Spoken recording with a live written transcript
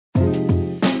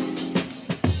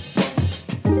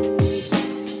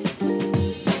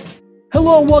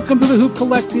Hello and welcome to the Hoop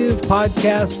Collective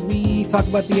podcast. We talk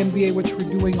about the NBA, which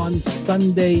we're doing on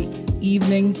Sunday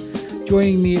evening.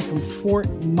 Joining me from Fort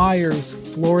Myers,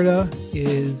 Florida,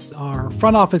 is our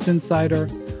front office insider,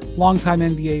 longtime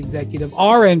NBA executive,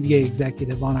 our NBA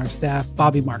executive on our staff,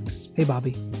 Bobby Marks. Hey,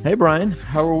 Bobby. Hey, Brian.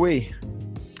 How are we?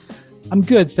 I'm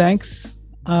good, thanks.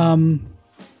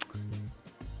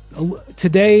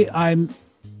 Today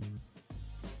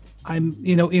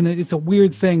it's a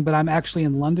weird thing, but I'm actually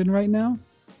in London right now.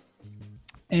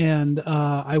 And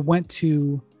I went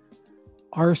to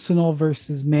Arsenal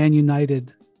versus Man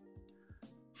United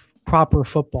proper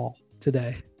football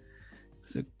today.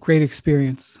 It's a great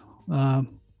experience.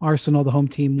 Arsenal, the home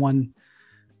team, won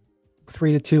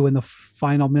 3-2 in the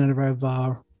final minute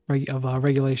of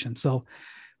regulation. So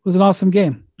it was an awesome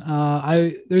game.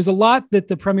 There's a lot that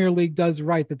the Premier League does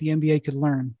right that the NBA could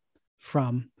learn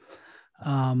from.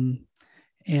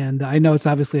 And I know it's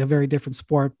obviously a very different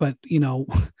sport, but it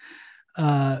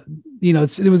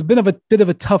was a bit of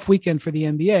a tough weekend for the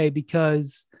NBA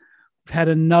because we've had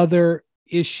another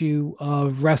issue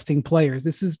of resting players.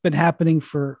 This has been happening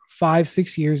for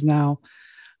 5-6 years now.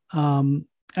 And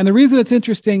the reason it's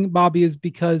interesting, Bobby, is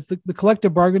because the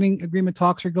collective bargaining agreement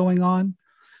talks are going on.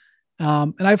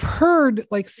 And I've heard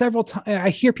like several times, I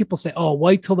hear people say, oh,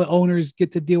 wait till the owners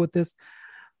get to deal with this.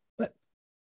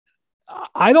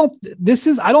 I don't think this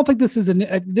is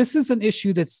an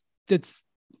issue that's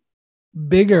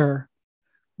bigger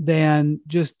than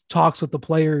just talks with the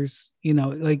players. It's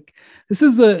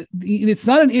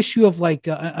not an issue of like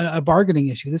a bargaining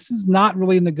issue. This is not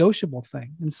really a negotiable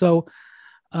thing. And so,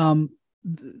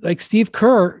 like Steve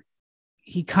Kerr,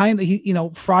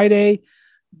 Friday,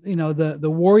 the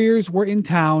Warriors were in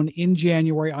town in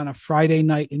January on a Friday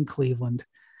night in Cleveland.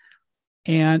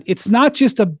 And it's not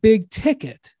just a big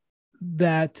ticket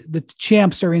that the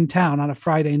champs are in town on a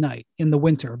Friday night in the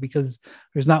winter because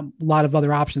there's not a lot of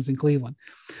other options in Cleveland,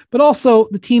 but also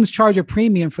the teams charge a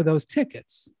premium for those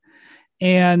tickets.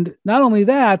 And not only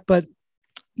that, but,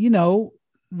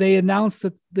 they announced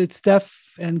that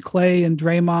Steph and Clay and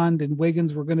Draymond and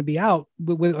Wiggins were going to be out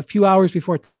with a few hours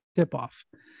before tip off.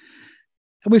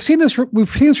 And we've seen this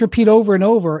repeat over and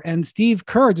over. And Steve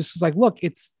Kerr just was like, look,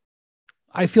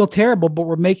 I feel terrible, but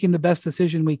we're making the best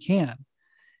decision we can.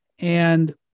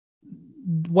 And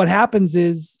what happens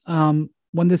is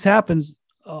when this happens,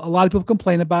 a lot of people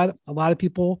complain about it. A lot of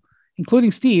people,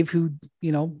 including Steve, who,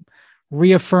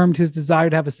 reaffirmed his desire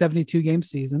to have a 72-game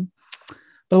season.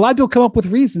 But a lot of people come up with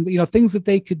reasons, things that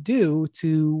they could do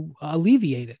to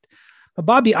alleviate it. But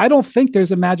Bobby, I don't think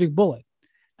there's a magic bullet.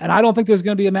 And I don't think there's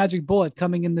going to be a magic bullet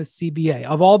coming in this CBA.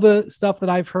 Of all the stuff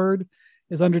that I've heard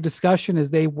is under discussion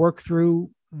as they work through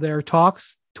their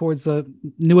talks towards the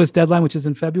newest deadline, which is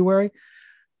in February.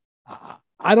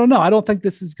 I don't know. I don't think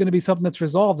this is going to be something that's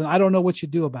resolved, and I don't know what you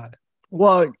do about it.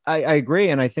 Well, I agree.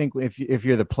 And I think if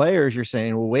you're the players, you're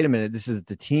saying, well, wait a minute, this is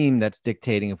the team that's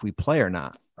dictating if we play or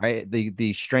not, right?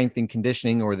 The strength and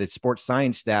conditioning or the sports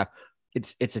science staff,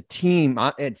 it's a team.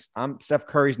 Steph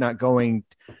Curry's not going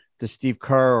to Steve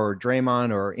Kerr or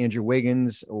Draymond or Andrew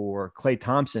Wiggins or Klay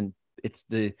Thompson. It's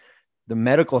the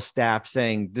medical staff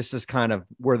saying this is kind of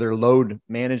where their load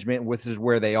management, this is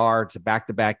where they are. It's a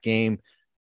back-to-back game.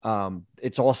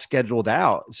 It's all scheduled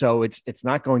out. So it's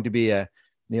not going to be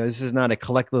this is not a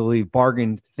collectively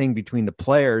bargained thing between the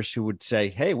players who would say,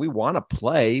 hey, we want to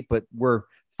play, but we're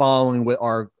following what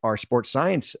our sports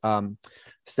science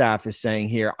staff is saying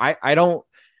here. I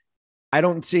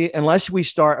don't see, unless we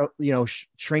start,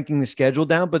 shrinking the schedule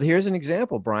down. But here's an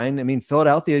example, Brian. I mean,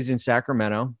 Philadelphia is in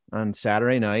Sacramento on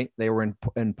Saturday night. They were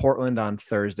in Portland on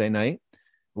Thursday night.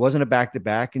 It wasn't a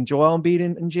back-to-back, and Joel Embiid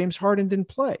and James Harden didn't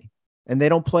play, and they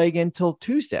don't play again till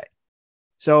Tuesday.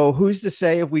 So who's to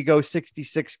say if we go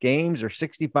 66 games or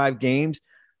 65 games,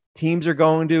 teams are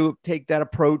going to take that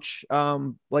approach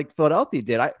like Philadelphia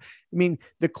did? I mean,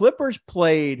 the Clippers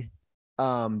played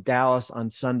Dallas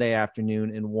on Sunday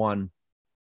afternoon and won.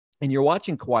 And you're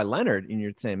watching Kawhi Leonard and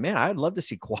you're saying, man, I'd love to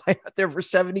see Kawhi out there for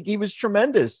 70. He was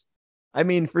tremendous. I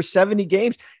mean, for 70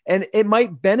 games. And it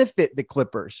might benefit the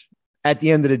Clippers at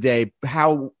the end of the day,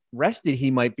 how rested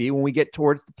he might be when we get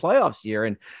towards the playoffs here.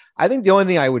 And I think the only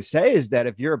thing I would say is that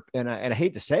if you're, and I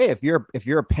hate to say, if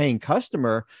you're a paying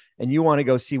customer and you want to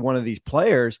go see one of these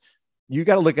players, you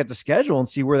got to look at the schedule and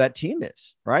see where that team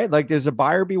is, right? Like there's a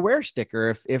buyer beware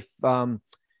sticker.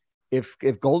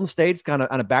 If Golden State's kind of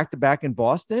on a back-to-back in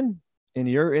Boston and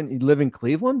you live in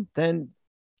Cleveland, then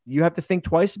you have to think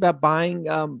twice about buying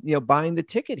the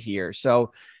ticket here.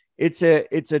 So it's a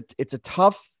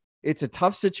tough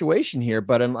situation here.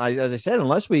 But as I said,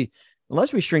 unless we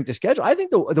shrink the schedule, I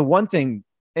think the one thing,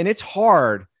 and it's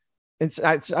hard and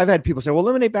I've had people say, well,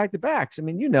 eliminate back-to-backs. I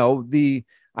mean,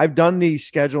 I've done the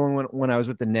scheduling when I was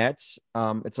with the Nets.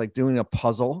 It's like doing a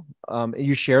puzzle.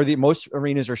 You share most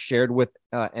arenas are shared with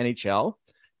NHL.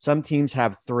 Some teams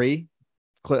have three.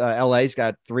 LA's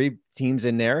got three teams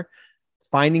in there.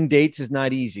 Finding dates is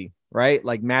not easy, right?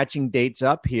 Like matching dates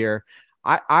up here.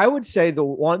 I would say the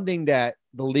one thing that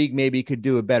the league maybe could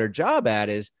do a better job at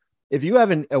is if you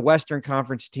have a Western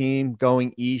Conference team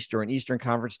going east or an Eastern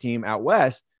Conference team out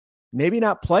west, maybe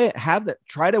not play it,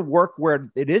 try to work where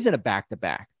it isn't a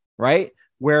back-to-back, right?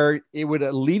 Where it would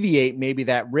alleviate maybe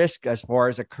that risk as far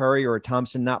as a Curry or a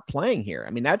Thompson not playing here.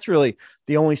 I mean, that's really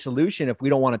the only solution if we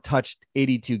don't want to touch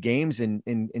 82 games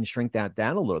and shrink that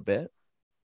down a little bit.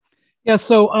 Yeah.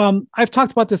 So I've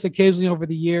talked about this occasionally over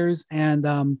the years. And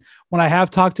when I have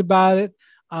talked about it,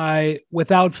 I,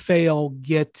 without fail,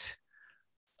 get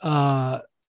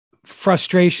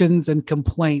frustrations and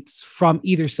complaints from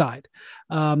either side.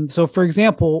 So, for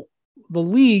example, the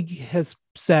league has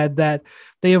said that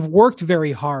they have worked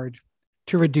very hard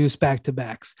to reduce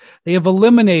back-to-backs. They have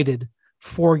eliminated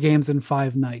 4 games in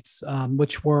 5 nights,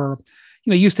 which were,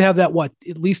 used to have that,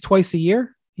 at least twice a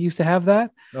year? You used to have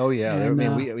that? Oh, yeah. And, I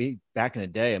mean, we back in the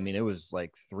day, I mean, it was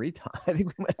like 3 times. I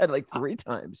think we had like 3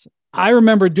 times. I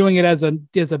remember doing it as a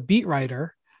beat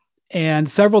writer, and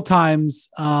several times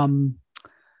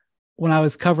when I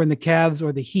was covering the Cavs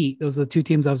or the Heat, those are the 2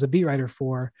 teams I was a beat writer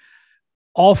for.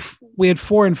 We had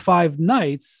 4 and 5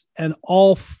 nights, and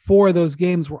all 4 of those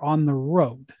games were on the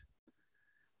road.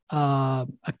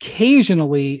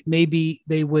 Occasionally, maybe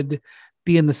they would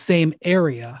be in the same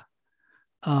area,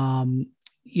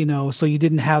 so you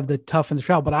didn't have the tough and the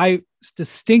travel. But I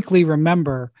distinctly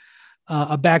remember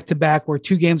a back-to-back where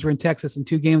 2 games were in Texas and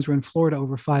 2 games were in Florida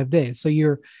over 5 days. So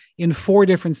you're in 4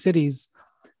 different cities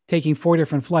taking 4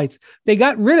 different flights. They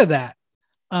got rid of that.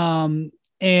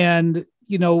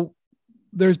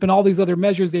 There's been all these other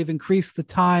measures. They've increased the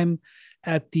time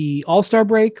at the All-Star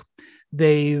break.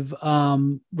 They've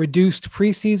reduced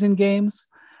preseason games.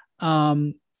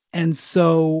 And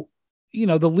so,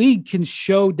 the league can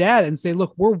show data and say,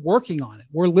 look, we're working on it.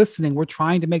 We're listening. We're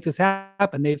trying to make this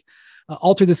happen. They've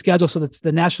altered the schedule so that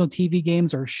the national TV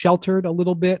games are sheltered a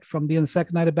little bit from being the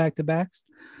second night of back-to-backs.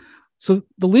 So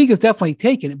the league has definitely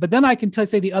taken it. But then I can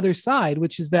say the other side,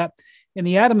 which is that in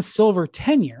the Adam Silver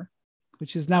tenure,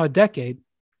 which is now a decade,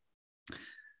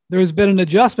 there has been an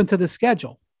adjustment to the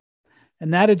schedule.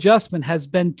 And that adjustment has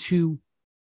been to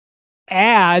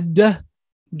add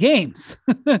games.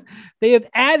 They have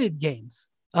added games.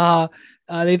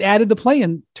 They've added the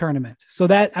play-in tournament. So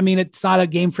that, it's not a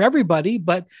game for everybody,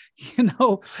 but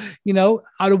out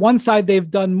of one side, they've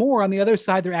done more. On the other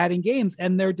side, they're adding games,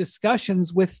 and their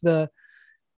discussions with the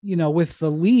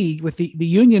league, with the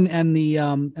union and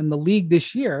the league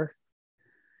this year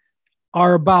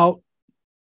are about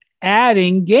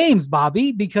adding games,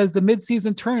 Bobby, because the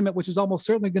midseason tournament, which is almost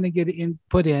certainly going to get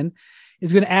put in,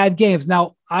 is going to add games.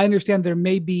 Now, I understand there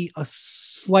may be a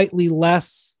slightly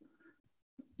less,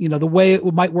 the way it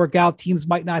might work out, teams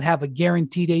might not have a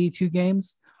guaranteed 82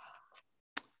 games,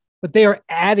 but they are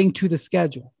adding to the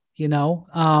schedule,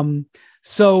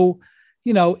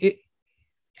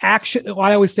 action.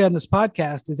 I always say on this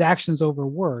podcast is actions over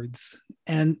words.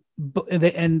 And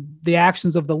the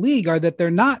actions of the league are that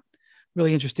they're not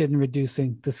really interested in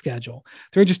reducing the schedule.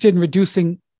 They're interested in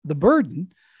reducing the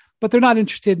burden, but they're not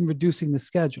interested in reducing the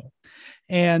schedule.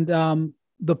 And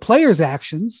the players'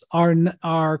 actions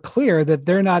are clear that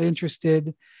they're not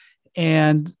interested,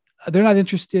 and they're not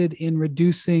interested in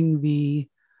reducing the,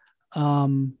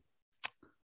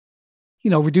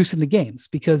 reducing the games,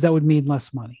 because that would mean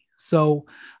less money. So,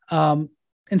 and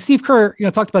Steve Kerr,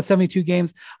 talked about 72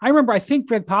 games. I think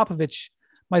Greg Popovich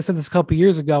might have said this a couple of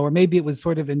years ago, or maybe it was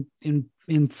sort of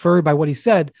inferred by what he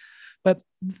said, but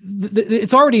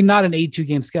it's already not an 82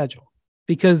 game schedule,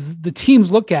 because the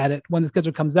teams look at it when the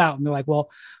schedule comes out and they're like,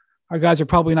 well, our guys are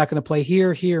probably not going to play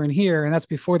here, here, and here. And that's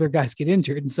before their guys get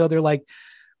injured. And so they're like,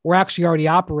 we're actually already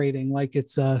operating like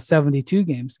it's a 72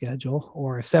 game schedule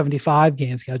or a 75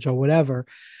 game schedule, whatever.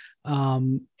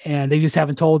 And they just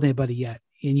haven't told anybody yet.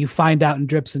 And you find out in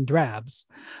drips and drabs.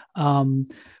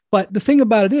 But the thing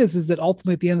about it is that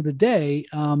ultimately at the end of the day,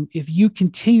 if you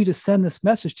continue to send this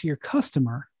message to your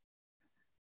customer,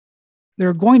 there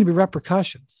are going to be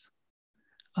repercussions.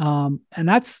 And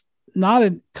that's not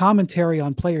a commentary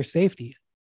on player safety.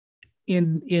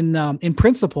 In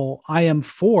principle, I am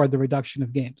for the reduction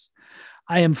of games.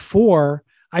 I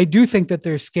do think that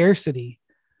their scarcity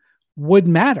would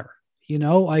matter.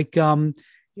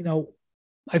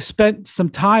 I've spent some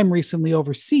time recently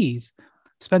overseas,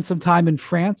 spent some time in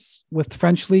France with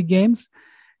French league games.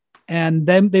 And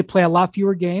then they play a lot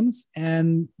fewer games,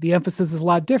 and the emphasis is a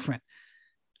lot different.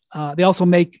 They also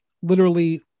make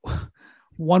literally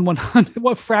 1/100,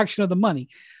 what fraction of the money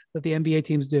that the NBA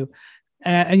teams do.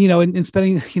 And in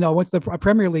spending, I went to a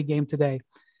Premier League game today.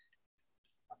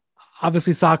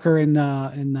 Obviously, soccer and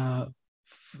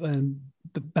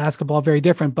basketball are very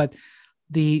different, but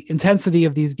the intensity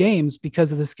of these games,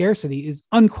 because of the scarcity, is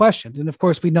unquestioned. And of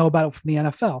course, we know about it from the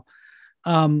NFL.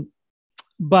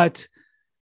 But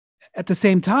at the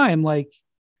same time, like,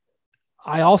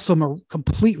 I also am a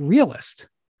complete realist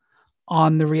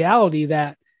on the reality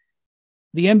that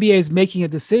the NBA is making a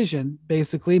decision.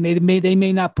 Basically, they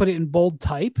may not put it in bold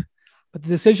type, but the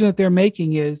decision that they're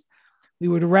making is, we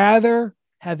would rather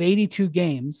have 82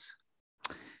 games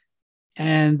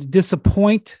and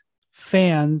disappoint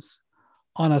fans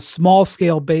on a small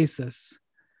scale basis,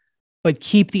 but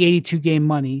keep the 82 game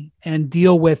money and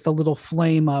deal with the little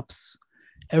flame ups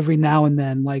every now and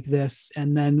then like this.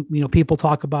 And then, people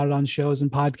talk about it on shows and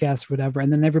podcasts or whatever,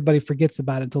 and then everybody forgets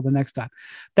about it until the next time.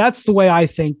 That's the way I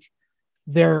think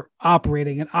they're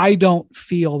operating. And I don't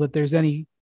feel that there's any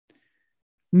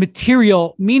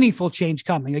material, meaningful change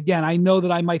coming. Again, I know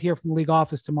that I might hear from the league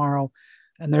office tomorrow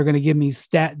and they're going to give me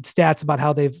stats about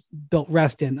how they've built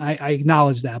rest in. I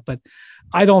acknowledge that, but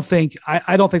I don't think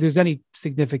there's any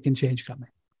significant change coming.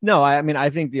 No, I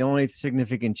think the only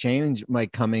significant change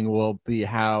coming will be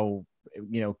how,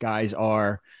 guys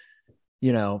are,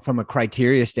 from a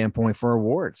criteria standpoint for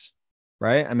awards,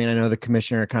 right? I know the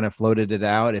commissioner kind of floated it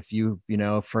out. If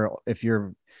if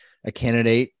you're a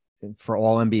candidate for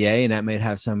all NBA, and that may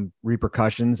have some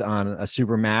repercussions on a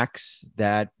super max,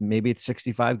 that maybe it's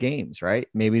 65 games, right?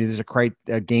 Maybe there's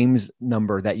a games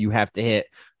number that you have to hit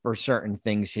for certain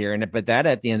things here. But that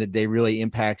at the end of the day really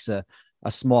impacts a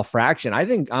small fraction. I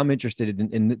think I'm interested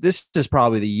in this is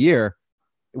probably the year,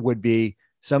 would be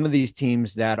some of these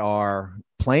teams that are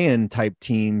playing type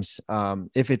teams.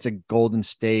 If it's a Golden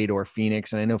State or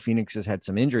Phoenix, and I know Phoenix has had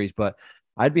some injuries, but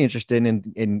I'd be interested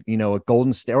in a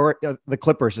Golden State, or the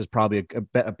Clippers is probably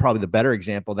probably the better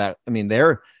example. That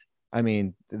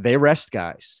they rest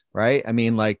guys, right?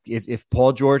 If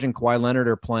Paul George and Kawhi Leonard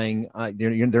are playing,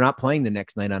 they're not playing the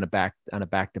next night on a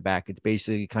back-to-back. It's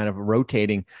basically kind of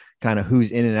rotating, kind of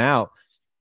who's in and out.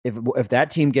 If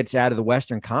that team gets out of the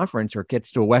Western Conference or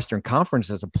gets to a Western Conference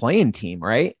as a playing team,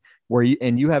 right, where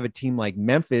you have a team like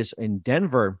Memphis and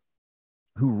Denver,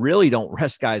 who really don't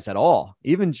rest guys at all.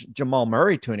 Even Jamal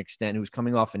Murray, to an extent, who's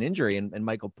coming off an injury, and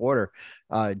Michael Porter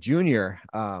Jr.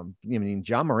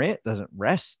 John Morant doesn't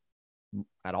rest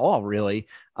at all, really.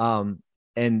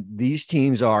 And these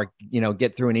teams are,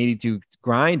 get through an 82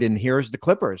 grind, and here's the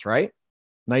Clippers, right?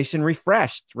 Nice and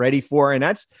refreshed, ready for, and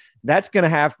that's going to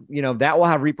have, that will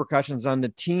have repercussions on the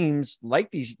teams,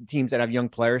 like these teams that have young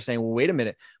players saying, well, wait a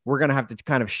minute, we're going to have to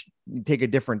kind of take a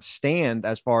different stand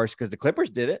as far as, because the Clippers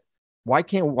did it. Why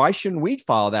shouldn't we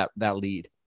follow that lead?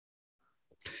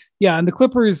 Yeah. And the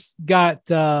Clippers they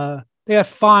got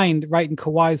fined right in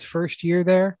Kawhi's first year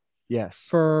there. Yes.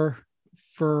 For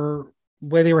the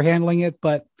way they were handling it.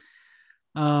 But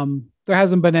there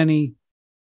hasn't been any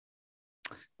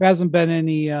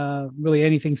really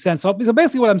anything since. So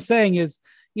basically what I'm saying is,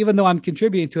 even though I'm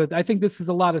contributing to it, I think this is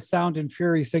a lot of sound and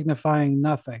fury signifying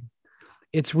nothing.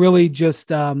 It's really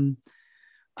just,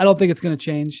 I don't think it's going to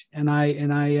change. And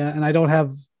I don't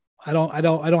have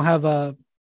a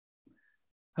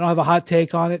hot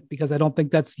take on it, because I don't think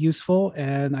that's useful.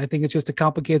 And I think it's just a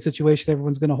complicated situation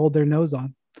everyone's going to hold their nose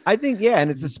on. I think, yeah.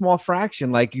 And it's a small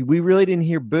fraction. Like, we really didn't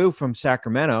hear boo from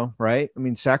Sacramento, right?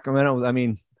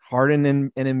 Sacramento, Harden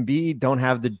and Embiid don't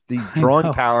have the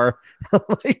drawing power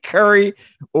like Curry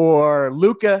or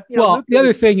Luka. The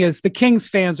other thing is, the Kings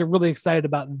fans are really excited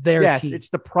about their team. It's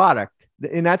the product.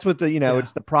 And that's what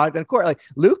it's the product. And of course, like,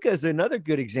 Luka is another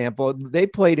good example. They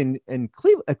played in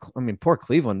Cleveland. Poor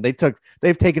Cleveland.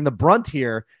 They've taken the brunt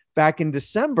here back in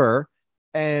December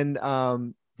and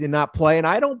did not play. And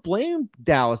I don't blame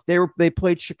Dallas. They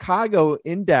played Chicago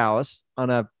in Dallas on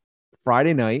a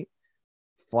Friday night,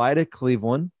 fly to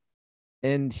Cleveland,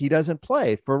 and he doesn't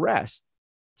play for rest.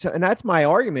 So, and that's my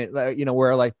argument,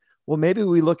 where, like, well, maybe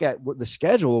we look at the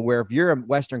schedule, where if you're a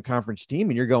Western Conference team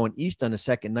and you're going east on the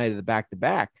second night of the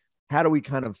back-to-back, how do we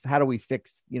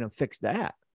fix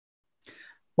that?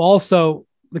 Well, also,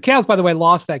 the Cavs, by the way,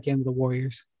 lost that game to the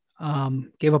Warriors.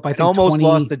 Gave up, I think, almost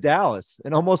lost to Dallas.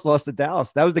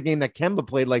 That was the game that Kemba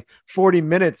played like 40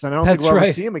 minutes, and I don't think we'll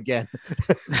ever see him again.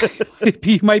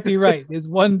 You might be right. There's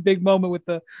one big moment with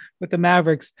the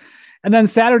Mavericks. And then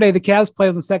Saturday, the Cavs played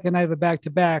on the second night of a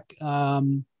back-to-back.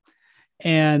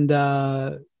 And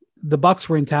the Bucks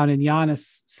were in town, and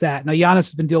Giannis sat. Now, Giannis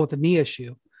has been dealing with a knee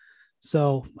issue.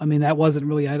 So, I mean, that wasn't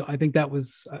really, I think that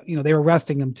was, they were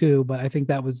resting him too, but I think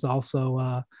that was also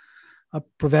a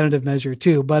preventative measure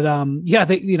too. But yeah,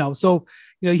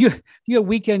 you have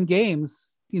weekend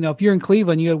games, if you're in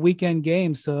Cleveland, you had weekend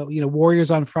games. So,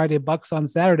 Warriors on Friday, Bucks on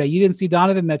Saturday. You didn't see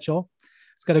Donovan Mitchell.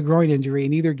 He's got a groin injury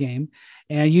in either game.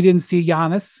 And you didn't see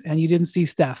Giannis, and you didn't see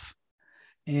Steph,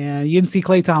 and you didn't see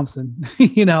Klay Thompson,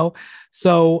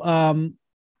 So,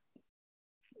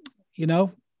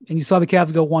 and you saw the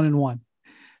Cavs go 1-1.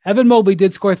 Evan Mobley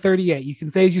did score 38. You can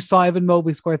say you saw Evan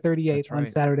Mobley score 38 on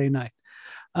Saturday night.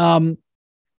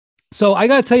 So I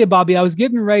got to tell you, Bobby, I was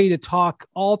getting ready to talk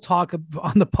on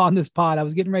this pod. I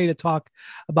was getting ready to talk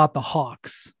about the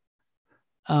Hawks.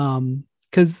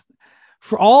 Because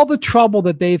for all the trouble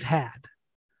that they've had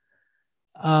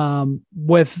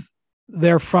with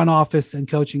their front office and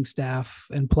coaching staff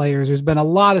and players, there's been a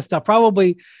lot of stuff,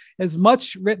 probably as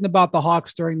much written about the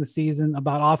Hawks during the season,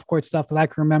 about off-court stuff that I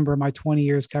can remember in my 20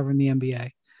 years covering the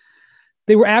NBA.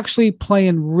 They were actually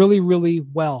playing really, really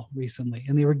well recently,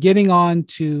 and they were getting on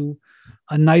to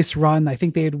a nice run. I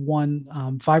think they had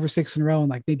won 5 or 6 in a row and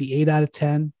like maybe 8 out of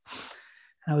 10.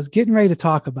 And I was getting ready to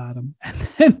talk about them. And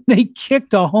then they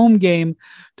kicked a home game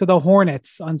to the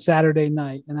Hornets on Saturday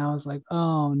night. And I was like,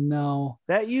 oh no.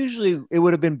 That usually, it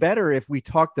would have been better if we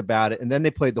talked about it and then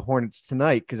they played the Hornets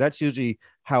tonight, because that's usually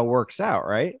how it works out,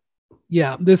 right?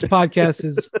 Yeah, this podcast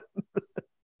is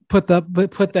put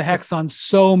the hex on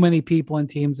so many people and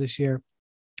teams this year.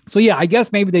 So yeah, I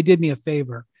guess maybe they did me a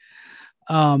favor.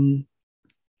 The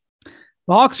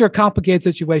Hawks are a complicated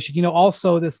situation.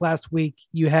 Also this last week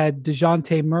you had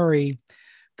DeJounte Murray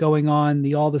going on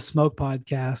the All the Smoke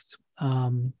podcast.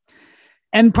 And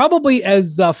probably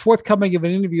as forthcoming of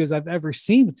an interview as I've ever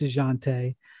seen with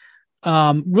DeJounte,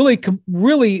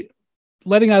 really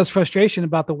letting out his frustration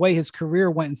about the way his career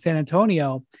went in San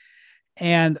Antonio.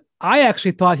 And I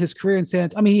actually thought his career in San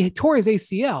Antonio, he tore his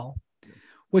ACL,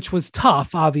 which was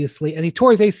tough, obviously. And he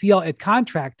tore his ACL at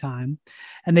contract time,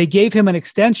 and they gave him an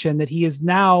extension that he is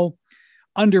now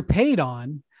underpaid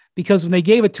on, because when they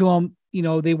gave it to him,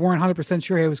 they weren't 100%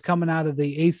 sure he was coming out of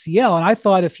the ACL. And I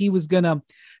thought if he was going to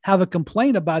have a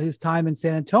complaint about his time in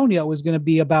San Antonio, it was going to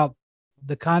be about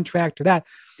the contract or that.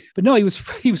 But no, he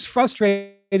was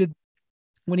frustrated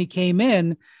when he came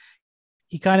in.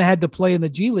 He kind of had to play in the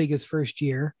G League his first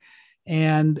year.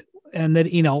 And that,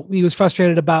 he was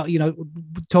frustrated about,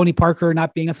 Tony Parker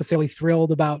not being necessarily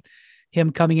thrilled about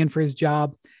him coming in for his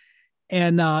job.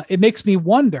 And it makes me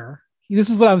wonder, this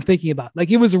is what I'm thinking about.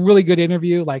 Like, it was a really good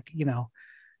interview. Like,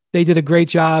 they did a great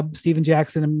job. Steven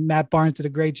Jackson and Matt Barnes did a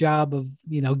great job of,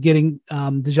 getting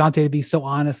DeJounte to be so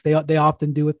honest. They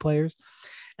often do with players.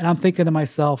 And I'm thinking to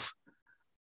myself,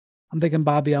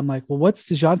 Bobby, I'm like, well, what's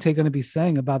DeJounte going to be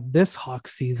saying about this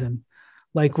Hawks season?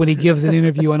 Like when he gives an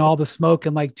interview and All the Smoke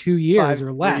in like 2 years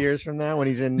or less. 2 years from now, when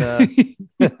he's in a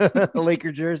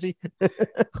Laker jersey,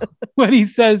 when he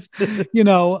says,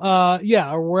 or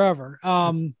wherever.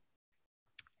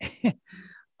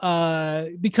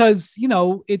 Because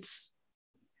it's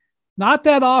not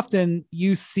that often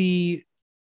you see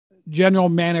general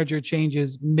manager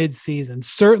changes mid-season.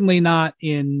 Certainly not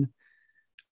in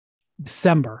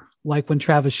December, like when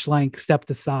Travis Schlenk stepped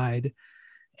aside.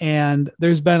 And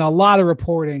there's been a lot of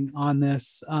reporting on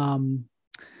this. But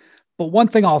one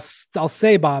thing I'll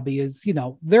say, Bobby, is,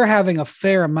 they're having a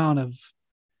fair amount of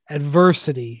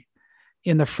adversity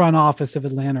in the front office of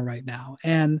Atlanta right now.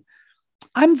 And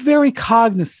I'm very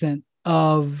cognizant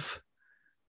of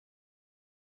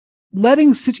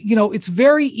letting, it's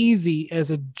very easy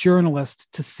as a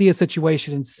journalist to see a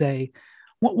situation and say,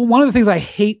 one of the things I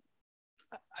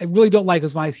really don't like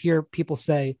is when I hear people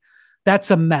say,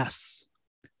 that's a mess.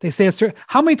 They say,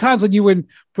 how many times when you were in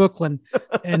Brooklyn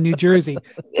and New Jersey,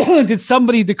 did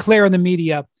somebody declare in the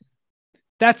media,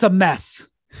 that's a mess,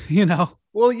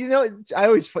 Well,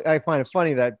 I find it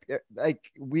funny that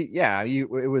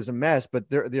it was a mess, but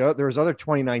there was other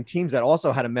 29 teams that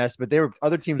also had a mess, but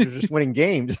other teams were just winning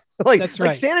games. That's right.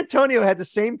 Like San Antonio had the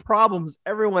same problems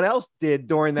everyone else did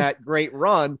during that great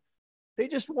run. They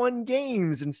just won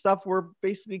games and stuff were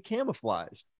basically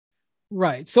camouflaged.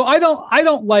 Right. So I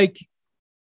don't like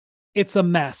it's a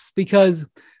mess, because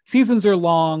seasons are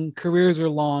long, careers are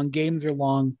long, games are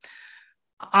long.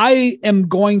 I am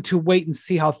going to wait and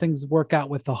see how things work out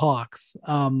with the Hawks.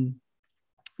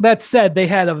 That said, they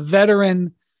had a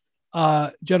veteran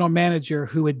general manager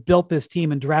who had built this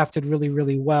team and drafted really,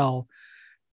 really well,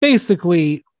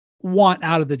 basically want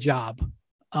out of the job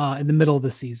in the middle of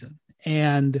the season.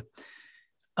 And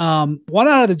want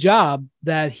out of the job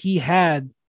that he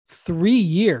had 3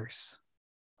 years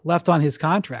left on his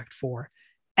contract for,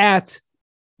 at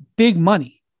big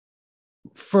money.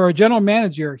 for a general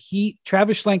manager,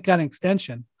 Travis Schlenk got an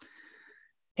extension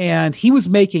and he was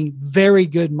making very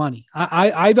good money.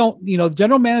 I don't,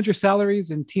 general manager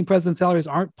salaries and team president salaries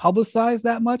aren't publicized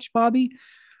that much, Bobby,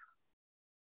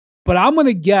 but I'm going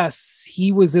to guess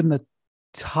he was in the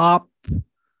top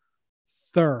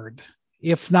third,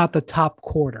 if not the top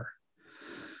quarter.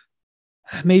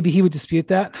 Maybe he would dispute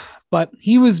that, but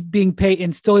he was being paid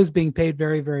and still is being paid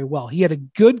very, very well. He had a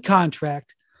good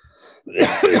contract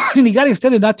and he got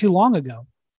extended not too long ago.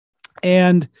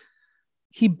 And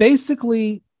he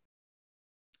basically,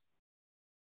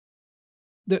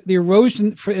 the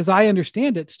erosion, for as I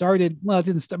understand it, started, well, it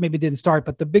didn't start, maybe it didn't start,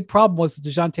 but the big problem was the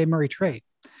DeJounte Murray trade.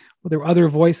 Well, there were other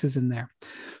voices in there.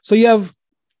 So you have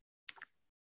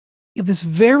this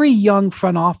very young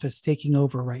front office taking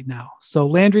over right now. So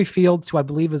Landry Fields, who I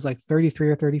believe is like 33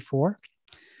 or 34,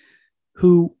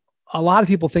 who a lot of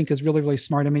people think is really, really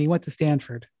smart. I mean, he went to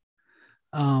Stanford.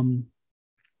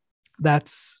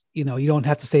 That's, you don't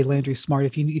have to say Landry's smart.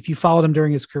 If you followed him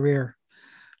during his career,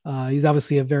 he's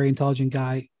obviously a very intelligent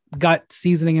guy, got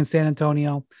seasoning in San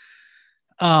Antonio.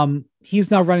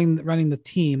 He's now running the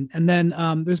team. And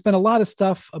then there's been a lot of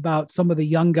stuff about some of the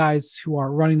young guys who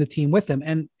are running the team with him.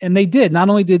 And they did. Not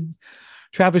only did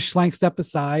Travis Schlenk step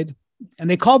aside, and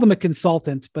they called him a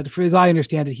consultant, but as I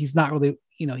understand it, he's not really,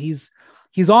 he's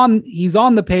on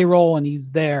the payroll and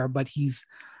he's there, but he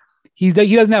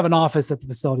doesn't have an office at the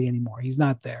facility anymore. He's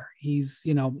not there. He's,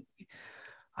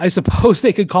 I suppose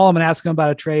they could call him and ask him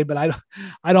about a trade, but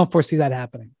I don't foresee that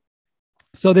happening.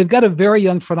 So they've got a very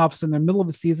young front office in the middle of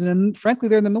the season. And frankly,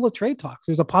 they're in the middle of trade talks.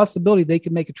 There's a possibility they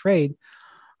could make a trade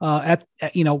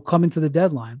coming to the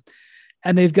deadline.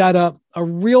 And they've got a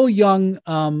real young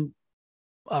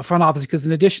front office, because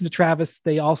in addition to Travis,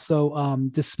 they also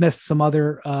dismissed some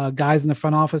other guys in the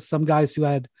front office, some guys who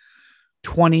had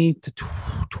 20 to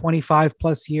 25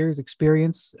 plus years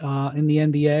experience in the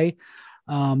NBA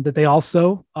that they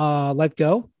also let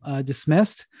go,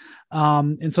 dismissed.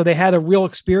 And so they had a real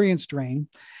experience drain.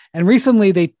 And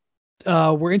recently they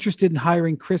were interested in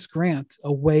hiring Chris Grant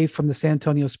away from the San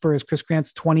Antonio Spurs. Chris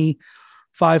Grant's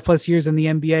 25 plus years in the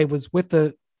NBA, was with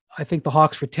the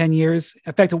Hawks for 10 years.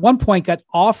 In fact, at one point got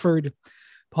offered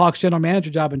the Hawks general manager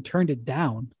job and turned it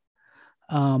down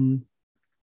when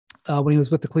he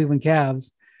was with the Cleveland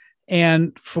Cavs.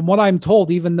 And from what I'm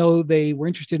told, even though they were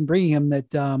interested in bringing him,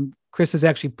 that Chris has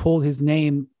actually pulled his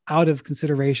name out of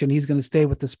consideration. He's going to stay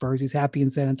with the Spurs. He's happy in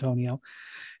San Antonio.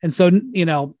 And so,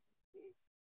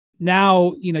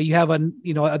 now, you have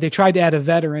they tried to add a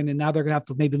veteran and now they're going to have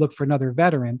to maybe look for another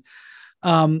veteran.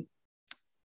 So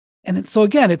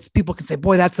again, people can say,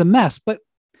 boy, that's a mess, but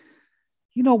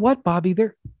you know what, Bobby,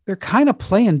 they're kind of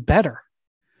playing better.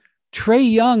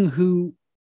 Trae Young, who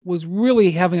was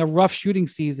really having a rough shooting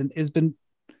season, has been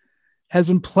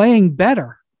playing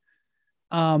better.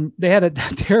 They had a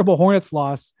terrible Hornets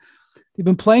loss. They've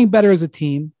been playing better as a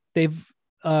team. Nate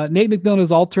McMillan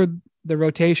has altered the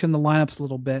rotation, the lineups a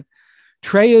little bit.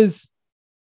 Trae is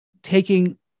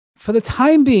taking, for the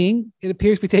time being, it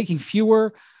appears to be taking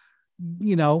fewer,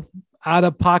 out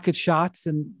of pocket shots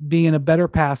and being a better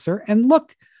passer. And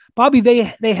look, Bobby,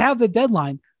 they have the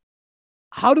deadline.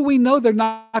 How do we know they're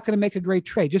not going to make a great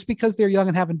trade just because they're young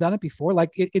and haven't done it before?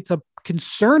 Like it's a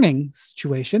concerning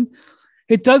situation.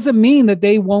 It doesn't mean that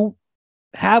they won't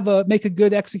make a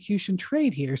good execution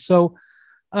trade here. So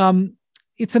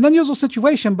it's an unusual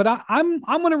situation, but I'm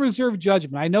going to reserve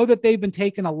judgment. I know that they've been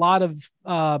taking a lot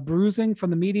of bruising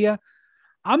from the media.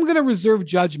 I'm going to reserve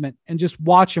judgment and just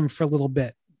watch them for a little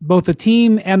bit, both the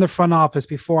team and the front office,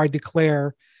 before I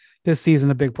declare this season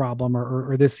a big problem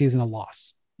or this season a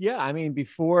loss. Yeah, I mean,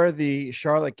 before the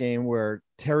Charlotte game where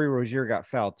Terry Rozier got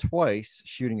fouled twice,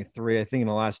 shooting a three, I think in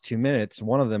the last 2 minutes,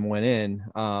 one of them went in.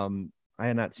 I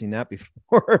had not seen that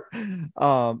before.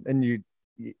 And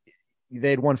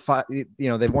they'd won five,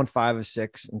 they've won 5 of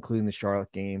 6, including the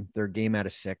Charlotte game. Their game out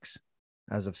of 6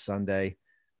 as of Sunday,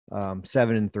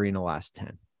 7-3 in the last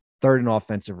 10, third in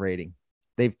offensive rating.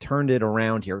 They've turned it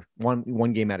around here.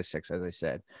 One game out of 6, as I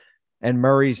said. And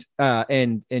Murray's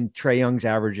and Trae Young's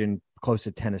averaging close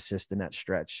to 10 assists in that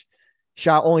stretch.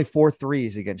 Shot only 4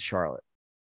 threes against Charlotte.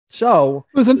 So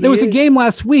there was a game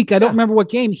last week. I don't remember what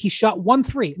game. He shot 1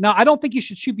 3. Now, I don't think you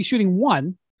should be shooting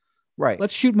 1. Right.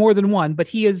 Let's shoot more than 1. But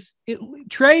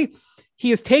Trae, he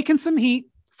has taken some heat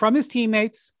from his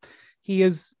teammates. He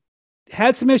has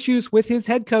had some issues with his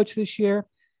head coach this year,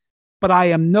 but I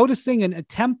am noticing an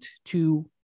attempt to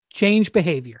change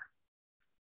behavior.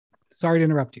 Sorry to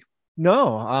interrupt you.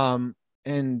 No.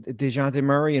 And DeJounte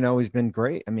Murray, he's been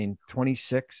great. I mean,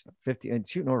 26, 50, and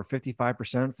shooting over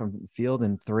 55% from the field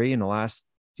and 3 in the last,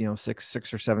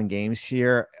 six or seven games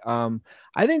here.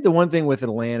 I think the one thing with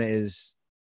Atlanta is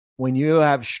when you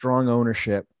have strong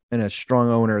ownership and a strong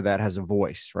owner that has a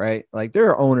voice, right? Like there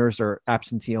are owners or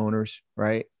absentee owners,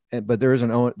 right? But there's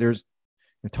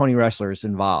Tony Ressler is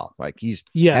involved. Like he's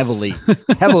heavily,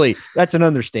 that's an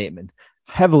understatement,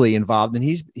 heavily involved. And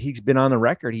he's been on the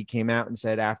record. He came out and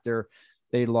said after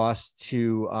they lost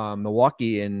to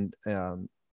Milwaukee in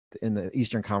the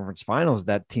Eastern Conference Finals,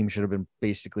 that team should have been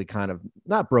basically kind of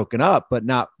not broken up, but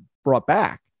not brought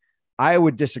back. I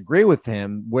would disagree with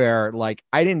him where like,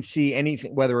 I didn't see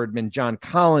anything, whether it had been John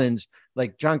Collins,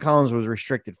 like John Collins was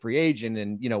restricted free agent.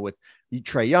 And, with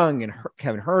Trae Young and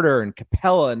Kevin Huerter and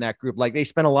Capella in that group, like they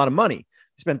spent a lot of money.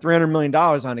 They spent $300 million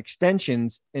on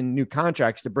extensions and new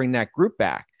contracts to bring that group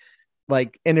back.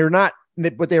 Like, and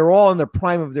but they were all in the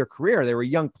prime of their career. They were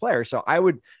young players. So I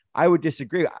would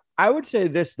disagree. I would say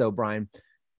this though, Brian,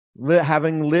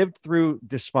 having lived through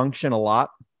dysfunction a lot,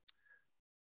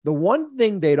 the one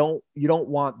thing you don't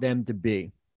want them to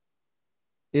be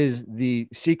is the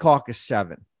Sea Caucus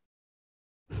 7.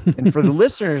 And for the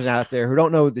listeners out there who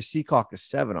don't know who the Sea Caucus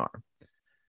 7 are,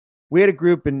 we had a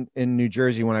group in New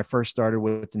Jersey when I first started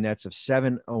with the Nets of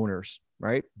 7 owners,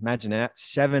 right? Imagine that,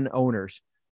 7 owners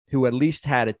who at least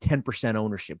had a 10%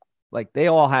 ownership. Like they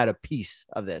all had a piece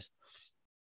of this.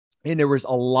 And there was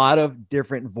a lot of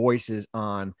different voices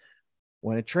on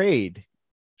when a trade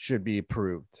should be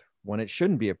approved, when it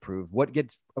shouldn't be approved, what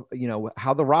gets,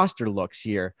 how the roster looks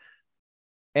here.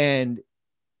 And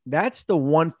that's the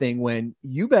one thing when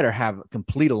you better have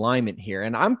complete alignment here.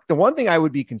 And the one thing I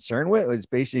would be concerned with is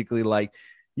basically like,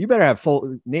 you better have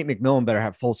Nate McMillan better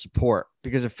have full support,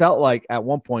 because it felt like at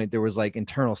one point there was like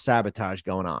internal sabotage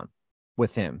going on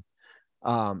with him.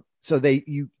 So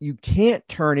you can't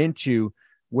turn into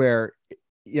where,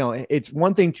 it's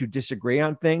one thing to disagree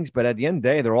on things, but at the end of the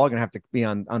day, they're all going to have to be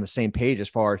on the same page as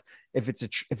far as if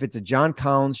it's a John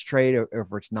Collins trade or if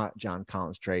it's not John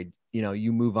Collins trade,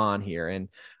 you move on here. And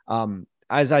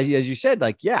as you said,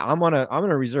 like, yeah, I'm on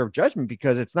a reserve judgment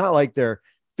because it's not like they're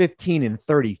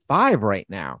 15-35 right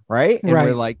now. Right. And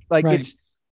we're like it's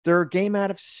their game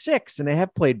out of 6 and they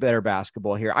have played better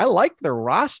basketball here. I like their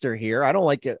roster here. I don't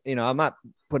like it. I'm not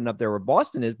putting up there where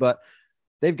Boston is, but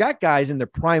they've got guys in the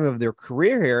prime of their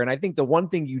career here. And I think the one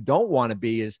thing you don't want to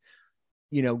be is,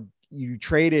 you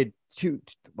traded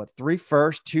 3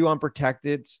 first, 2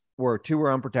 unprotected, or 2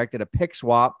 were unprotected, a pick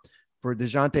swap for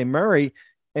DeJounte Murray,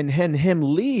 and him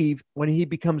leave when he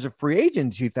becomes a free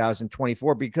agent in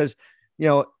 2024, because,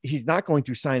 he's not going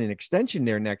to sign an extension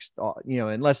there next,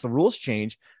 unless the rules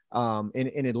change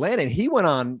in Atlanta. And he went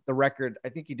on the record, I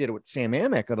think he did it with Sam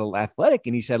Amick at The Athletic,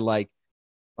 and he said like,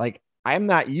 I'm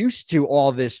not used to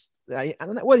all this. I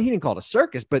don't know what he didn't call it a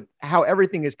circus, but how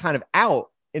everything is kind of out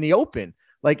in the open.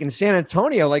 Like in San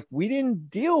Antonio, like we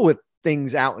didn't deal with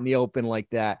things out in the open like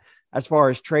that as far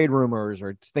as trade rumors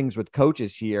or things with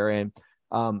coaches here. And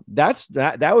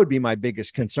that would be my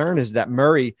biggest concern, is that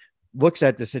Murray looks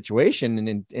at the situation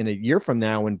and in a year from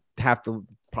now, and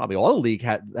probably all the league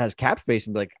has cap space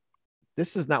and be like,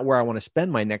 this is not where I want to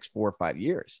spend my next 4 or 5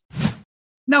 years.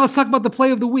 Now let's talk about the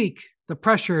play of the week. The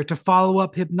pressure to follow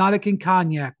up Hypnotic and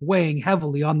Cognac weighing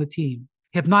heavily on the team.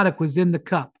 Hypnotic was in the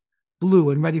cup,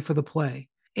 blue and ready for the play.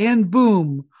 And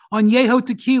boom, Añejo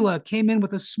Tequila came in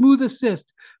with a smooth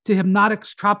assist to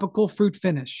Hypnotic's tropical fruit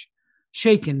finish.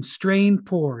 Shaken, strained,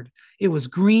 poured. It was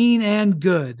green and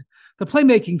good. The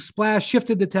playmaking splash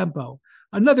shifted the tempo.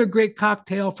 Another great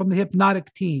cocktail from the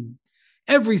Hypnotic team.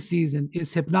 Every season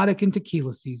is Hypnotic and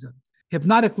Tequila season.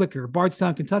 Hypnotic Liquor,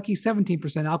 Bardstown, Kentucky,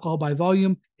 17% alcohol by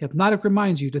volume. Hypnotic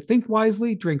reminds you to think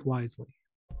wisely, drink wisely.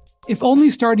 If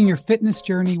only starting your fitness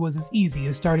journey was as easy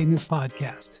as starting this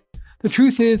podcast. The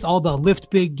truth is, all the lift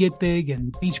big, get big,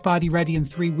 and Beachbody ready in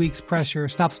 3 weeks pressure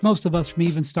stops most of us from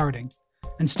even starting.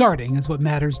 And starting is what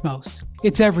matters most.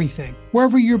 It's everything.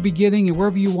 Wherever you're beginning and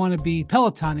wherever you want to be,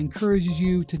 Peloton encourages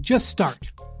you to just start.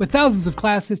 With thousands of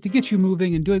classes to get you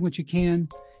moving and doing what you can,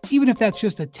 even if that's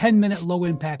just a 10-minute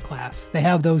low-impact class, they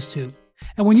have those too.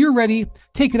 And when you're ready,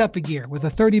 take it up a gear with a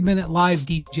 30-minute live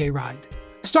DJ ride.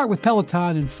 Start with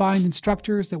Peloton and find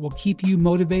instructors that will keep you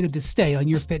motivated to stay on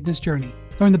your fitness journey.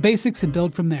 Learn the basics and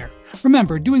build from there.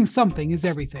 Remember, doing something is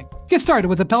everything. Get started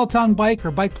with a Peloton bike or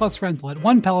Bike Plus rental at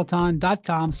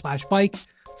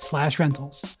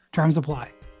onepeloton.com/bike/rentals. Terms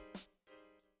apply.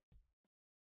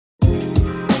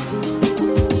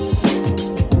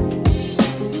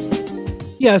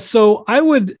 Yeah, so I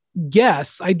would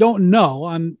guess, I don't know,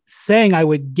 I'm saying I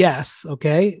would guess,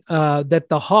 okay, that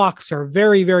the Hawks are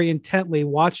very, very intently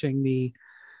watching the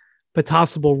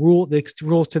possible rule, the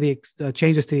rules to the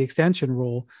changes to the extension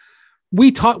rule.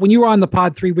 we talked when you were on the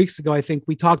pod 3 weeks ago. I think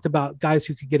we talked about guys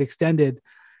who could get extended.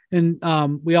 And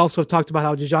we also talked about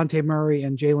how DeJounte Murray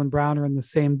and Jaylen Brown are in the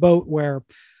same boat where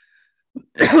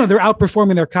they're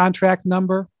outperforming their contract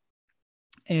number,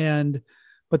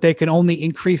 but they can only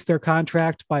increase their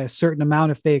contract by a certain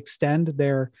amount if they extend.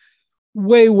 They're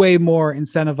way, way more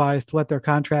incentivized to let their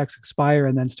contracts expire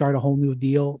and then start a whole new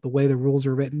deal the way the rules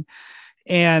are written.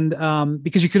 And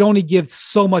because you could only give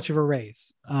so much of a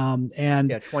raise. And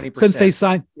 20%. Since they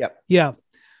signed, Yep. Yeah.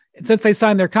 And since they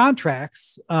signed their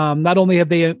contracts, not only have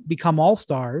they become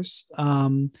all-stars,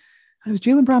 has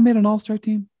Jaylen Brown made an all-star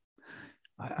team?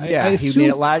 He made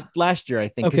it last year, I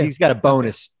think, because he's got a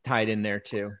bonus tied in there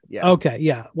too. Yeah. Okay.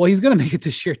 Yeah. Well, he's going to make it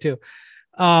this year too.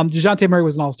 DeJounte Murray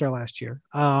was an all-star last year.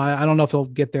 I don't know if he'll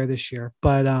get there this year,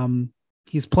 but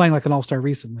he's playing like an all-star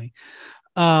recently.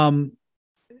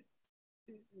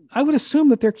 I would assume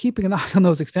that they're keeping an eye on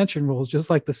those extension rules, just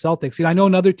like the Celtics. You know, I know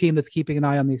another team that's keeping an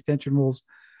eye on the extension rules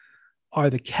are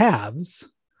the Cavs,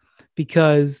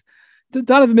 because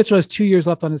Donovan Mitchell has 2 years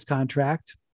left on his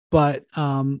contract, but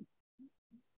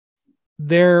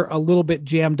they're a little bit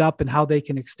jammed up in how they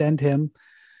can extend him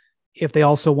if they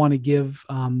also want to give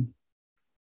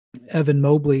Evan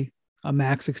Mobley a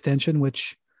max extension,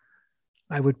 which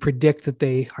I would predict that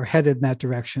they are headed in that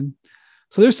direction.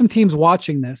 So there's some teams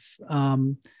watching this.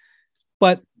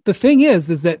 But the thing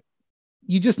is that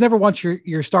you just never want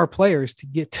your star players to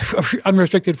get to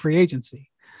unrestricted free agency.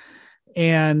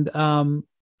 And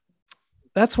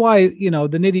that's why, the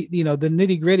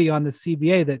nitty gritty on the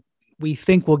CBA that we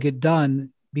think will get done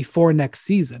before next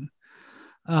season,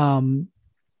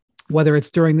 whether it's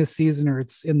during this season or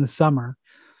it's in the summer,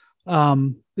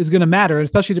 is going to matter,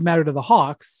 especially to matter to the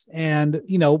Hawks. And,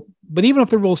 but even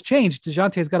if the rules change,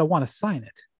 DeJounte's got to want to sign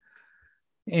it.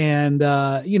 And,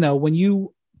 when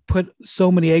you put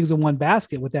so many eggs in one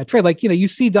basket with that trade, like, you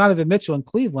see Donovan Mitchell in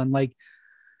Cleveland, like,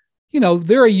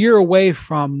 they're a year away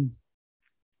from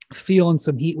feeling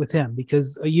some heat with him,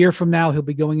 because a year from now, he'll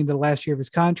be going into the last year of his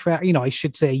contract. I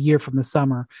should say a year from the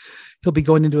summer, he'll be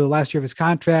going into the last year of his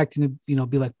contract and,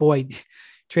 be like, boy,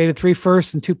 traded 3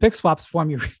 firsts and 2 pick swaps for him.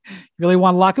 You really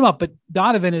want to lock him up. But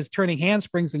Donovan is turning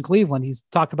handsprings in Cleveland. He's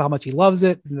talked about how much he loves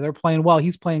it. They're playing well.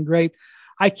 He's playing great.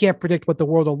 I can't predict what the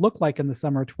world will look like in the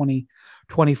summer of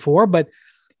 2024, but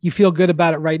you feel good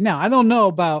about it right now. I don't know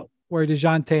about where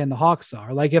DeJounte and the Hawks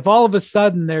are. Like, if all of a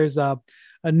sudden there's a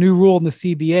new rule in the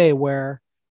CBA where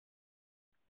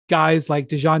guys like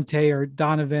DeJounte or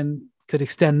Donovan could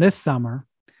extend this summer,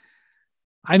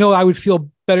 I know I would feel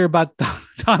better about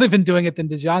Donovan doing it than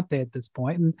DeJounte at this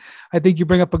point. And I think you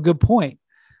bring up a good point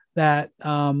that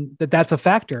that's a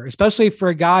factor, especially for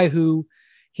a guy who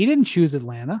he didn't choose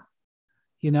Atlanta.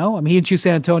 He didn't choose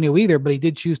San Antonio either, but he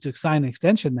did choose to sign an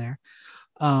extension there.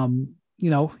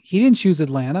 He didn't choose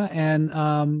Atlanta, and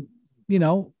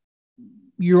the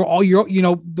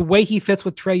way he fits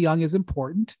with Trae Young is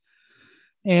important.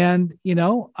 And,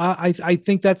 I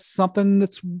think that's something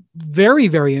that's very,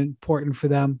 very important for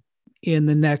them in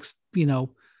the next,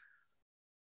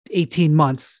 18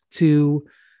 months to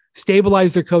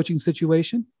stabilize their coaching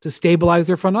situation, to stabilize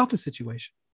their front office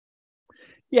situation.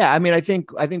 Yeah. I mean, I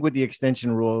think with the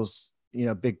extension rules,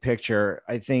 big picture,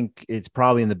 I think it's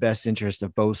probably in the best interest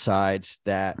of both sides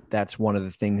that's one of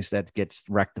the things that gets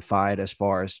rectified as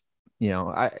far as,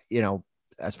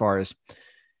 as far as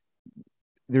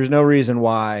there's no reason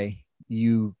why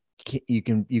you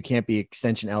can't be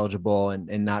extension eligible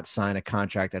and not sign a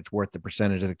contract that's worth the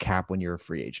percentage of the cap when you're a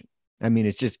free agent. I mean,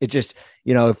 it just,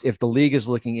 if the league is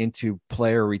looking into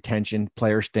player retention,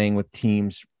 players staying with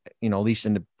teams, at least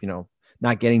in the,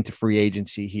 not getting to free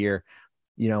agency here,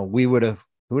 we would have,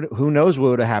 who knows what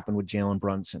would have happened with Jalen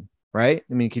Brunson, right?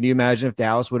 I mean, can you imagine if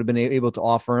Dallas would have been able to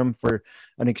offer him for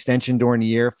an extension during the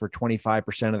year for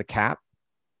 25% of the cap?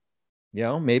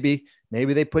 Maybe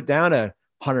they put down a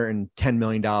 $110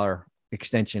 million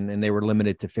extension and they were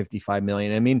limited to $55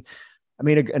 million. I mean,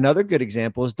 another good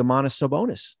example is Domantas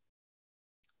Sabonis.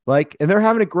 And they're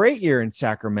having a great year in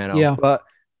Sacramento. Yeah. But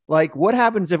what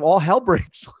happens if all hell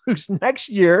breaks loose next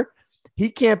year? He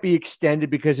can't be extended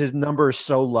because his number is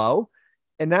so low.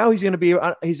 And now he's going to be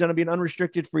an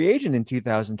unrestricted free agent in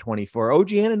 2024. OG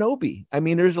Anunoby. I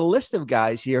mean, there's a list of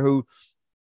guys here who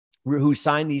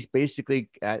signed these basically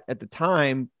at the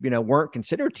time, weren't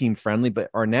considered team friendly, but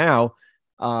are now,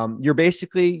 you're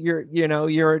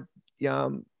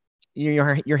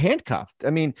you're handcuffed.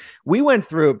 I mean, we went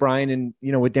through it, Brian, and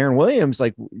with Darren Williams,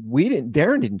 like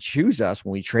Darren didn't choose us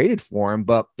when we traded for him,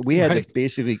 but we had to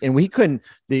basically, and we couldn't.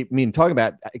 Talking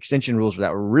about extension rules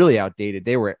that were really outdated.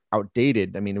 They were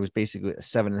outdated. I mean, it was basically a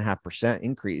 7.5%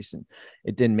 increase, and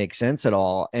it didn't make sense at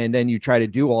all. And then you try to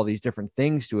do all these different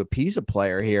things to appease a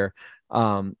player here.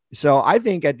 So I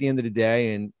think at the end of the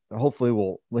day, and hopefully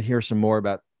we'll hear some more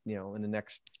about, in the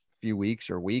next few weeks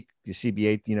or week, the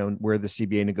CBA, where the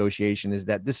CBA negotiation is,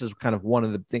 that this is kind of one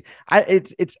of the things.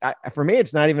 For me,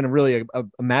 it's not even really a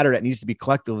matter that needs to be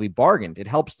collectively bargained. It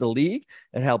helps the league.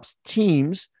 It helps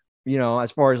teams,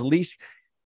 as far as lease.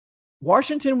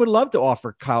 Washington would love to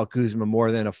offer Kyle Kuzma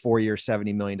more than a 4-year,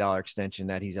 $70 million extension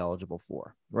that he's eligible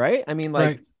for. Right. I mean,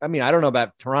 I don't know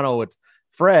about Toronto with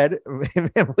Fred.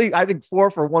 I think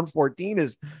 4 for 114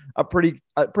 is a pretty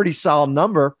solid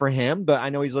number for him, but I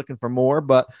know he's looking for more.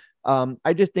 But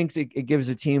I just think it gives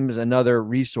the teams another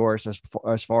resource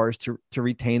as far as to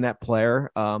retain that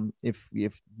player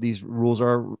if these rules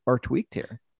are tweaked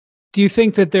here. Do you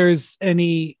think that there's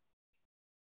any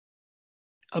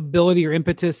ability or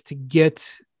impetus to get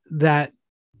that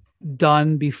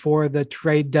done before the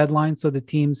trade deadline so the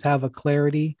teams have a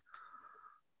clarity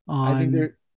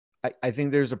on? I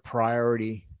think there's a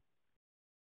priority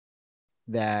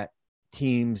that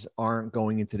teams aren't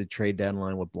going into the trade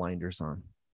deadline with blinders on.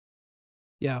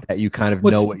 Yeah. That you kind of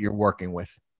know what you're working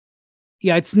with.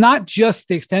 Yeah. It's not just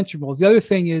the extension rules. The other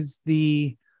thing is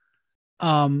the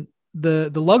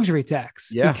luxury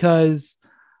tax, because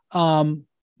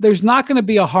there's not going to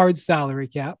be a hard salary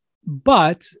cap,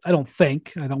 but I don't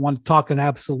want to talk in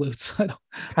absolutes.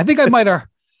 I think if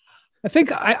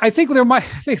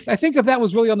that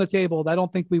was really on the table, I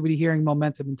don't think we would be hearing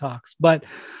momentum in talks, but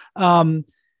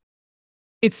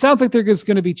it sounds like there's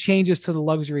going to be changes to the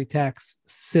luxury tax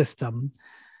system,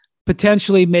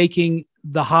 potentially making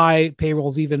the high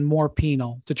payrolls even more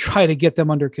penal to try to get them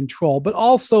under control, but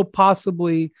also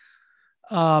possibly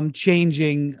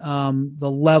changing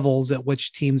the levels at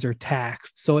which teams are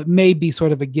taxed. So it may be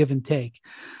sort of a give and take.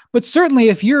 But certainly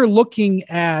if you're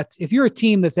a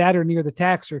team that's at or near the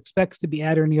tax or expects to be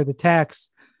at or near the tax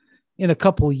in a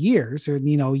couple of years, or,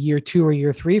 year 2 or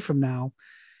year 3 from now,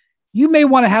 you may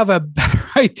want to have a better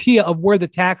idea of where the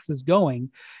tax is going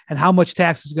and how much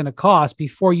tax is going to cost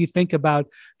before you think about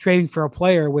trading for a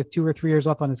player with 2 or 3 years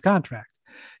left on his contract.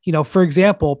 For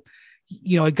example,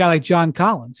 a guy like John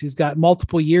Collins, who's got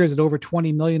multiple years at over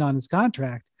 20 million on his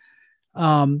contract.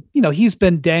 He's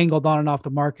been dangled on and off the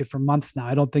market for months now.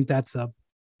 I don't think that's a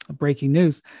breaking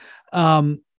news.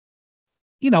 If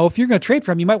you're going to trade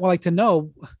for him, you might like to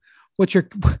know what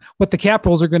the cap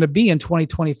rules are going to be in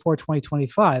 2024,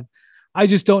 2025. I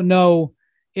just don't know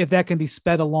if that can be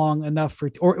sped along enough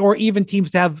or even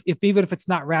teams to have, even if it's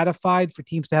not ratified, for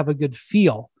teams to have a good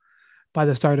feel by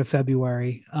the start of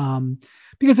February.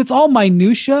 Because it's all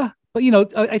minutia. But,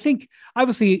 I think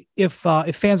obviously if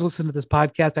fans listen to this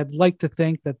podcast, I'd like to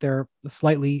think that they're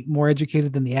slightly more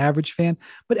educated than the average fan,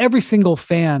 but every single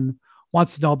fan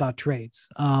wants to know about trades.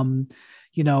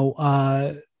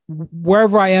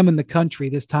 Wherever I am in the country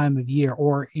this time of year,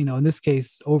 or, in this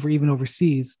case, even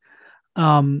overseas,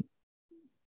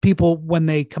 people, when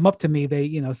they come up to me,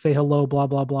 they, say hello, blah,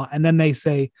 blah, blah. And then they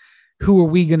say, who are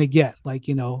we going to get? Like,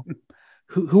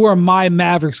 who are my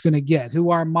Mavericks going to get? Who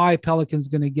are my Pelicans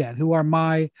going to get? Who are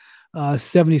my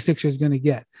 76ers going to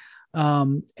get?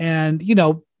 And,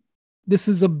 this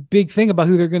is a big thing about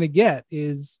who they're going to get,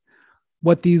 is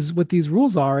what these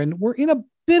rules are. And we're in a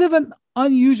bit of an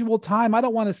unusual time. I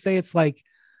don't want to say it's like,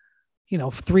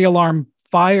 3-alarm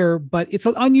fire, but it's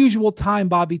an unusual time,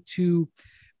 Bobby, to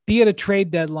be at a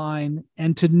trade deadline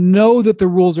and to know that the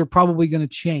rules are probably going to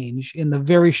change in the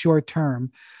very short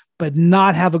term, but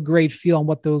not have a great feel on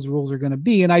what those rules are going to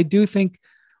be. And I do think,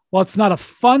 while it's not a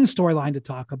fun storyline to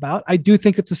talk about, I do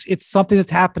think it's something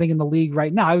that's happening in the league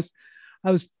right now.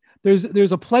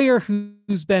 There's a player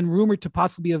who's been rumored to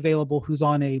possibly be available, who's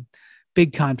on a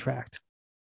big contract.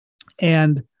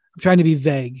 And I'm trying to be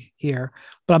vague here,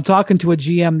 but I'm talking to a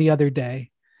GM the other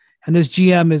day, and this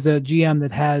GM is a GM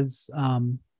that has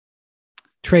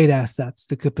trade assets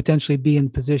that could potentially be in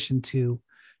position to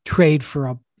trade for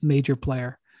a major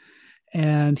player.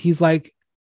 And he's like,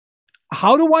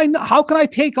 how can I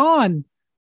take on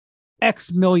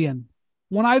X million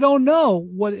when I don't know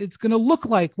what it's going to look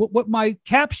like, what my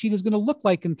cap sheet is going to look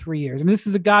like in 3 years? I mean, this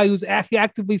is a guy who's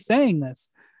actively saying this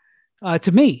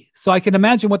to me. So I can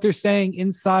imagine what they're saying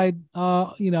inside,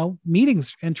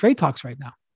 meetings and trade talks right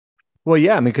now. Well,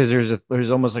 yeah, I mean, because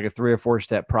there's almost like a 3 or 4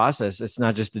 step process. It's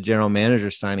not just the general manager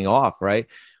signing off, right?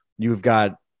 You've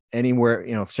got anywhere,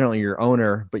 certainly your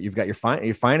owner, but you've got your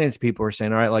finance people are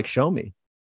saying, all right, like, show me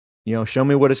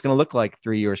what it's going to look like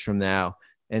 3 years from now.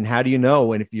 And how do you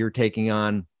know? And if you're taking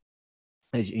on,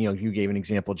 as you gave an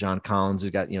example, John Collins,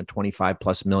 who got, 25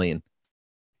 plus million,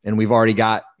 and we've already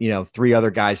got, 3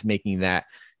 other guys making that,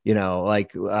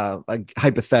 like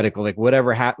hypothetical, like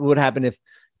whatever would happen if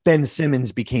Ben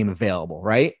Simmons became available,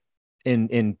 right?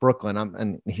 In Brooklyn.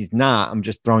 And he's not, I'm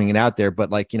just throwing it out there, but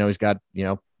like, he's got,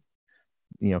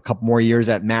 a couple more years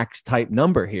at max type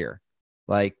number here.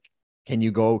 Like, can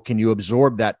you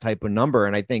absorb that type of number?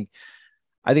 And I think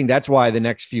that's why the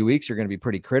next few weeks are going to be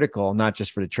pretty critical, not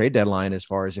just for the trade deadline, as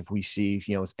far as if we see,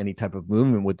 any type of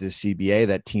movement with this CBA,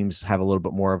 that teams have a little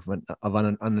bit more of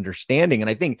an understanding. And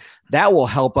I think that will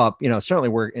help up, certainly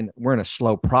we're in a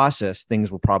slow process.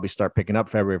 Things will probably start picking up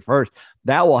February 1st.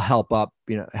 That will help up,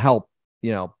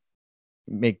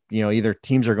 make, either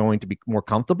teams are going to be more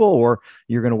comfortable or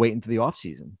you're going to wait into the off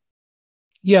season.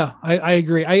 Yeah, I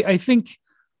agree. I think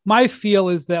my feel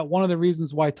is that one of the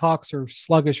reasons why talks are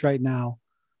sluggish right now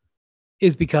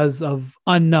is because of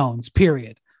unknowns,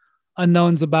 period.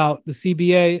 Unknowns about the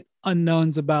CBA,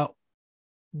 unknowns about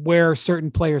where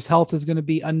certain players' health is going to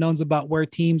be, unknowns about where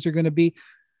teams are going to be.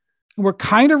 And we're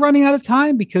kind of running out of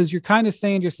time, because you're kind of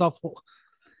saying to yourself,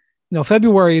 well,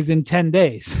 February is in 10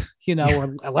 days,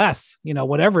 or less,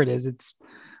 whatever it is. It's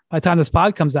by the time this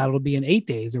pod comes out, it'll be in 8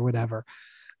 days or whatever.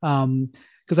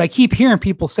 Because I keep hearing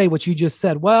people say what you just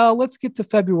said. Well, let's get to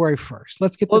February 1st.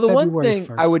 Let's get to February 1st. Well, the one thing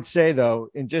I would say, though,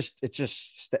 and it's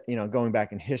just going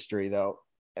back in history, though,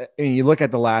 I mean, you look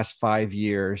at the last 5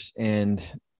 years, and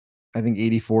I think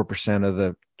 84% of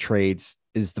the trades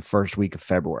is the first week of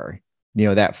February.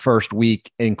 That first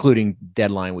week, including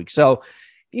deadline week. So,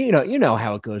 you know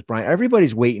how it goes, Brian.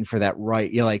 Everybody's waiting for that,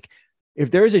 right? You're like,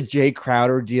 if there's a Jay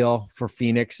Crowder deal for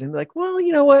Phoenix, and like, well,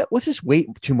 you know what? Let's just wait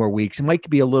 2 more weeks. It might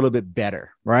be a little bit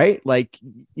better, right? Like,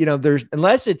 there's,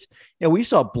 unless it's, we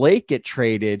saw Blake get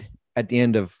traded at the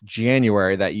end of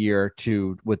January that year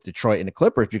with Detroit and the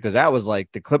Clippers, because that was like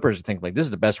the Clippers think like, this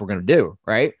is the best we're going to do,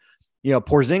 right?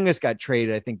 Porzingis got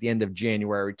traded, I think, the end of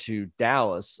January to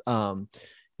Dallas.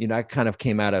 That kind of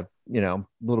came out of, a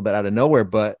little bit out of nowhere,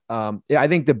 but I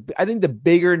think the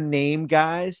bigger name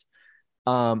guys,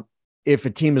 if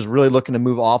a team is really looking to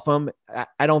move off them,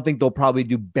 I don't think they'll probably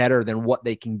do better than what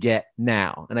they can get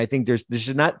now. And I think there's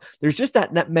just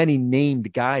not many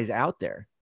named guys out there.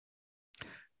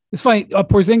 It's funny.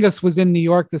 Porzingis was in New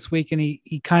York this week, and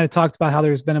he kind of talked about how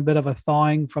there's been a bit of a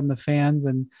thawing from the fans.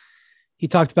 And he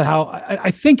talked about how,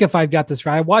 I think, if I've got this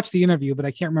right, I watched the interview, but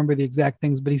I can't remember the exact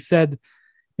things, but he said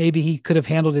maybe he could have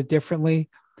handled it differently.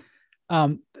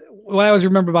 What I always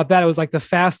remember about that, it was like the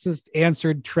fastest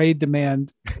answered trade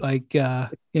demand, like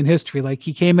in history. Like,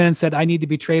 he came in and said, I need to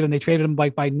be traded, and they traded him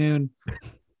like by noon.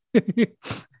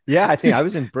 Yeah. I think I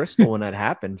was in Bristol when that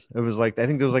happened. It was like, I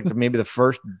think there was like maybe the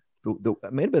first, it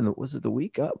may have been, was it the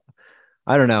week up?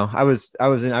 I don't know. I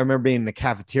remember being in the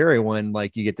cafeteria when,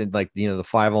 like, you get the, like, the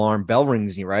 5-alarm bell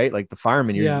rings, right? Like the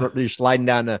fireman, you're sliding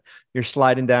down the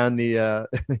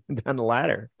down the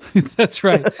ladder. That's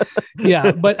right.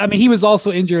 Yeah. But I mean, he was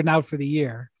also injured and out for the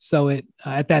year. So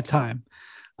at that time,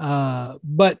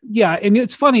 but yeah. And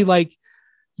it's funny, like,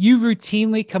 you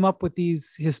routinely come up with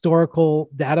these historical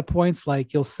data points.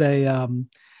 Like, you'll say,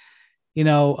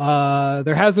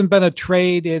 there hasn't been a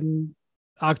trade in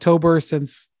October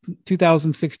since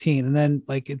 2016. And then,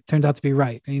 like, it turned out to be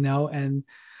right, and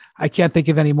I can't think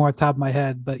of any more at the top of my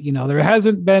head, but there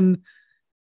hasn't been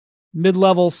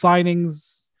mid-level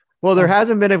signings. Well, there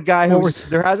hasn't been a guy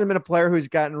there hasn't been a player who's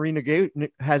hasn't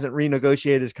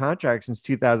renegotiated his contract since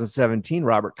 2017,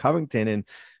 Robert Covington. And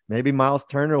maybe Miles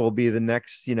Turner will be the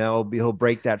next, he'll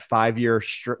break that 5-year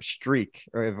streak.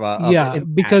 That'll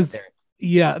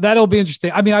be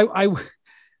interesting. I mean,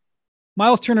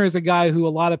 Miles Turner is a guy who a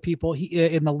lot of people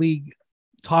in the league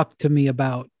talk to me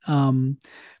about,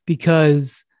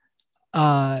 because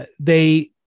the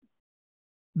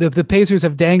Pacers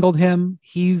have dangled him.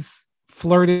 He's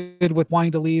flirted with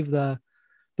wanting to leave the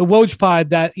Woj pod.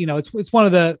 That, it's one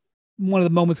of the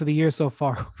moments of the year so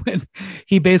far, when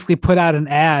he basically put out an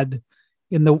ad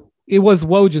it was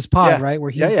Woj's pod, right?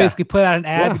 Where he basically put out an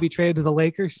ad to be traded to the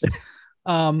Lakers.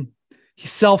 He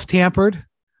self-tampered.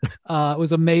 It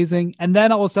was amazing. And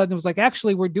then all of a sudden it was like,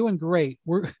 actually, we're doing great.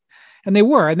 And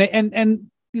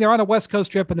they're on a West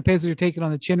Coast trip, and the Pacers are taking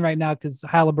on the chin right now because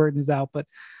Halliburton is out. But,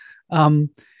 and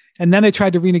then they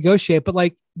tried to renegotiate, but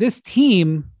like, this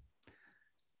team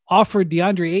offered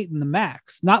DeAndre Ayton the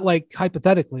max, not like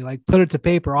hypothetically, like put it to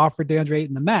paper, offered DeAndre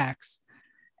Ayton the max.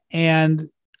 And,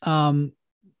 but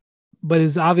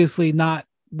is obviously not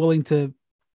willing to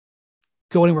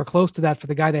go anywhere close to that for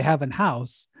the guy they have in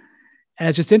house. And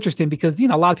it's just interesting because, a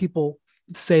lot of people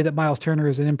say that Miles Turner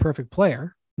is an imperfect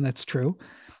player, and that's true.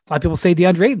 A lot of people say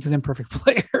DeAndre Ayton's an imperfect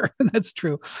player, and that's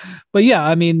true. But yeah,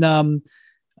 I mean, the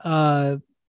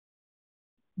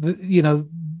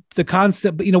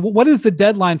concept, what is the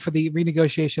deadline for the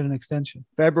renegotiation and extension?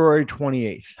 February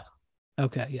 28th.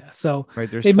 Okay. Yeah. So right.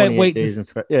 There's they might wait. There's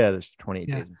 28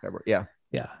 days in February. Yeah.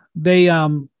 Yeah. They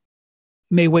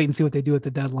may wait and see what they do at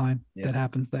the deadline that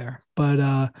happens there.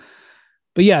 But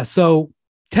yeah. So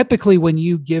typically when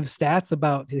you give stats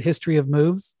about the history of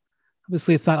moves,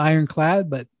 obviously it's not ironclad,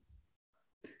 but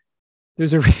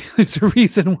there's a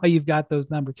reason why you've got those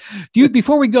numbers.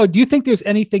 Before we go, do you think there's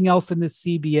anything else in this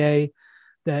CBA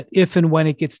that if and when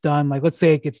it gets done, like let's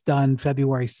say it gets done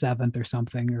February 7th or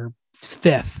something, or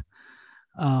 5th,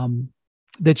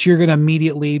 that you're going to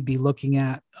immediately be looking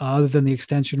at other than the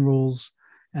extension rules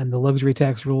and the luxury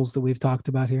tax rules that we've talked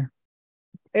about here?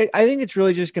 I think it's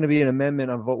really just going to be an amendment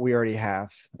of what we already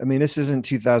have. I mean, this isn't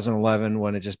 2011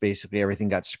 when it just basically everything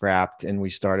got scrapped and we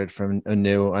started from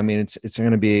anew. I mean, it's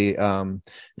going to be an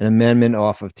amendment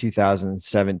off of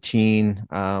 2017.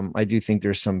 I do think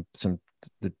there's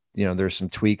there's some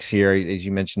tweaks here, as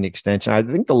you mentioned, the extension. I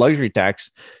think the luxury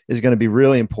tax is going to be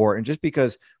really important, just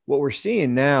because what we're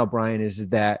seeing now, Brian, is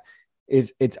that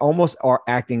it's almost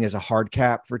acting as a hard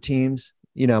cap for teams.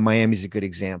 Miami's a good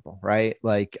example, right?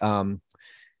 Like,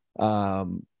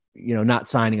 not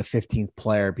signing a 15th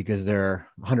player because they're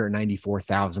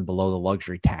 194,000 below the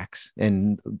luxury tax.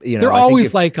 And, they're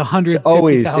always like 100,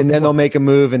 always, and then they'll make a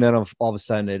move and then all of a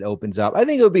sudden it opens up. I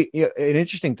think it'll be an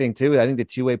interesting thing too. I think the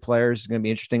two-way players is going to be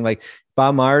interesting. Like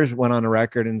Bob Myers went on a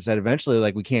record and said, eventually,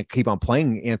 like, we can't keep on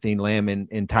playing Anthony Lamb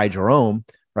and Ty Jerome,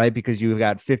 right? Because you've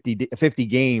got 50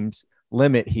 games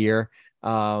limit here.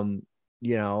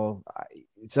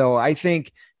 So I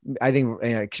think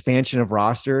expansion of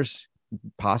rosters,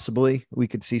 possibly we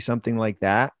could see something like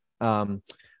that. But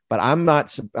I'm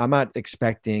not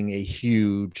expecting a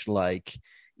huge, like,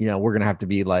 we're going to have to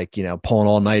be like, pulling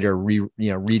all nighter,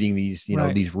 reading these,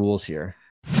 these rules here.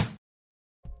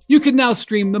 You can now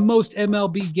stream the most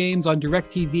MLB games on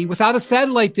DirecTV without a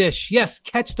satellite dish. Yes,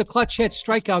 catch the clutch hits,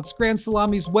 strikeouts, grand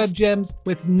salamis, web gems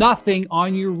with nothing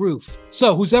on your roof.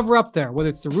 So who's ever up there, whether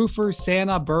it's the roofers,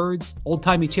 Santa, birds,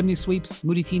 old-timey chimney sweeps,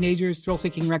 moody teenagers,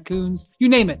 thrill-seeking raccoons, you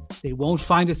name it, they won't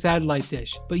find a satellite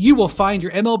dish. But you will find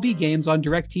your MLB games on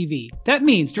DirecTV. That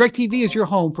means DirecTV is your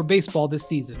home for baseball this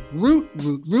season. Root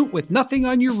with nothing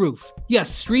on your roof.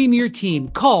 Yes, stream your team.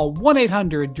 Call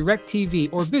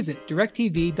 1-800-DirecTV or visit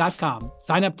DirecTV.com.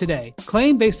 Sign up today.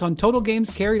 Claim based on total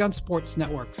games carried on sports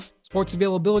networks. Sports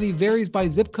availability varies by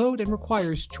zip code and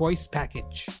requires choice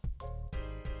package.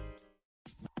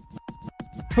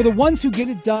 For the ones who get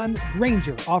it done,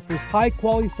 Grainger offers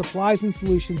high-quality supplies and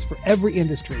solutions for every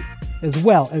industry, as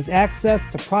well as access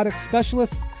to product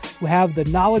specialists who have the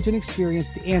knowledge and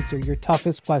experience to answer your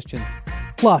toughest questions.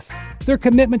 Plus, their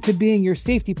commitment to being your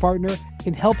safety partner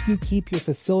can help you keep your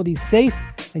facility safe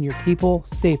and your people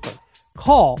safer.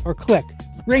 Call or click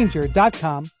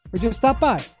Grainger.com or just stop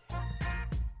by.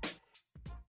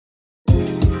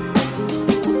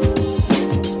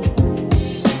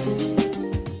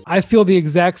 I feel the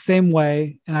exact same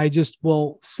way. And I just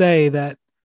will say that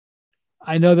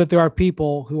I know that there are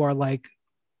people who are like,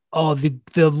 oh,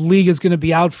 the league is going to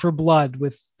be out for blood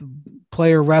with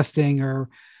player resting or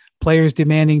players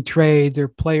demanding trades or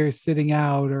players sitting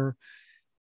out, or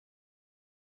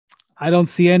I don't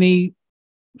see any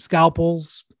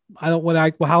scalpels. How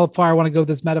far I want to go with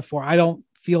this metaphor. I don't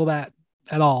feel that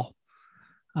at all.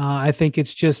 I think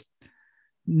it's just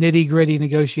nitty gritty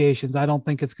negotiations. I don't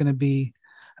think it's going to be,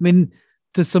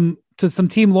 to some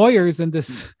team lawyers and to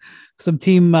some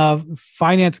team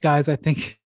finance guys, I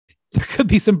think there could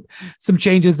be some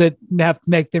changes that have to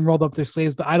make them roll up their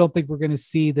sleeves, but I don't think we're going to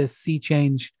see this sea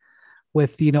change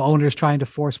with, owners trying to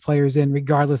force players in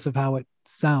regardless of how it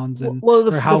sounds. The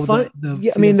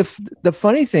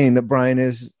funny thing that, Brian,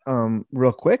 is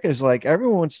real quick is like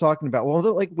everyone's talking about,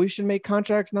 like we should make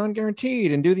contracts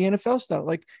non-guaranteed and do the NFL stuff.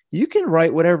 Like you can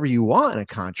write whatever you want in a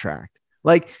contract.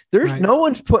 Like there's no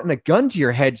one's putting a gun to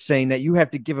your head saying that you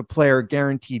have to give a player a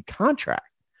guaranteed contract.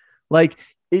 Like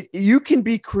you can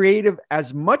be creative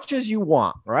as much as you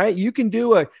want, right? You can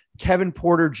do a Kevin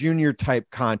Porter Jr. type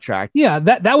contract. Yeah,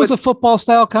 that was a football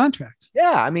style contract.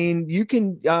 Yeah, you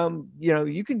can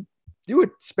you can do it.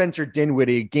 Spencer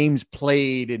Dinwiddie, games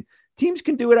played, and teams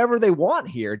can do whatever they want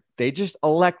here. They just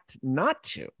elect not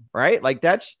to, right? Like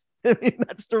that's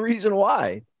the reason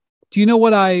why. Do you know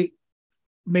what I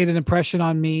made an impression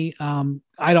on me?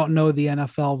 I don't know the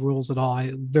NFL rules at all.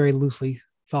 I very loosely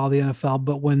follow the NFL,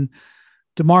 but when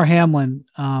Damar Hamlin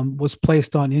was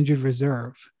placed on injured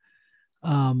reserve,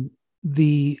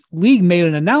 the league made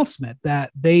an announcement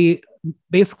that they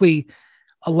basically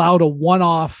allowed a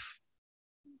one-off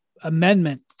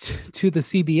amendment to the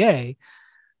CBA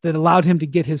that allowed him to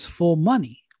get his full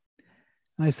money.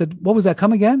 And I said, what was that?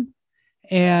 Come again?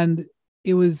 And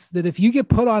it was that if you get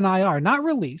put on IR, not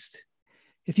released,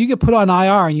 if you get put on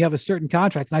IR and you have a certain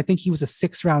contract, and I think he was a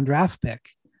 6th-round draft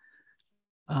pick.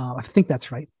 I think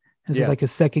that's right. This is like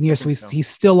his second year. So he's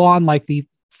still on like the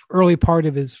early part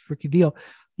of his rookie deal.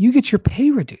 You get your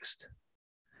pay reduced.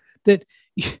 That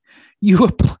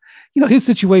his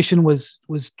situation was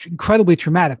incredibly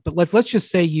traumatic, but let's just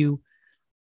say you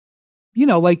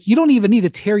don't even need to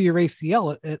tear your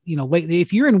ACL late.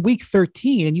 If you're in week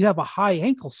 13 and you have a high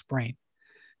ankle sprain,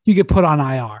 you get put on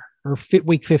IR or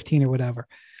week 15 or whatever.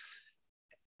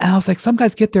 And I was like, some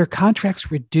guys get their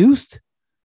contracts reduced.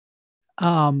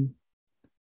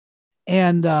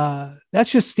 And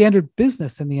that's just standard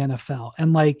business in the NFL.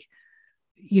 And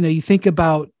you think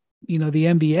about, the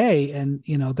NBA and,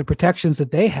 the protections that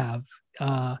they have,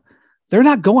 they're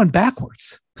not going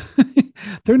backwards.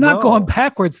 They're not going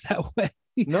backwards that way.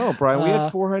 No, Brian, we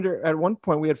had 400 at one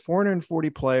point. We had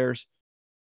 440 players.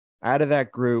 Out of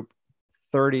that group,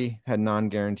 30 had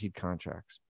non-guaranteed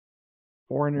contracts.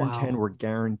 410 were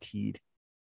guaranteed.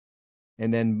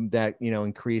 And then that,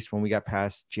 increased when we got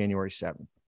past January 7th.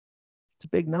 It's a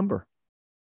big number.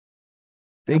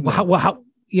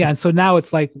 And so now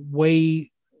it's like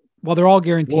they're all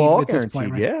guaranteed at this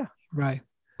point, right? Yeah. Right.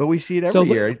 But we see it every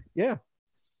year. Yeah.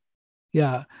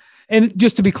 Yeah. And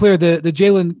just to be clear, the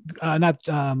Jalen,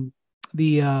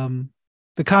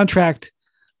 the contract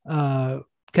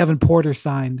Kevin Porter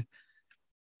signed,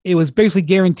 it was basically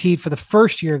guaranteed for the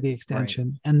first year of the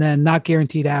extension and then not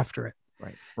guaranteed after it.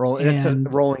 Right. It's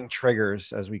rolling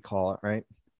triggers, as we call it, right?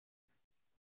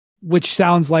 Which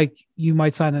sounds like you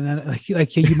might sign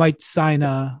you might sign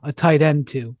a tight end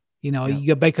too.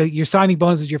 You make your signing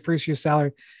bonus is your first year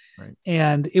salary. Right.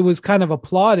 And it was kind of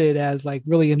applauded as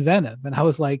really inventive. And I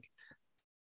was like,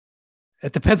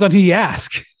 it depends on who you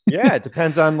ask. Yeah. It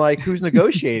depends on who's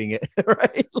negotiating it.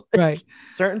 Right. Right.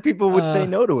 Certain people would say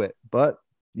no to it, but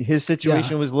his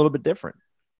situation was a little bit different.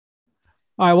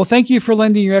 All right. Well, thank you for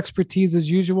lending your expertise as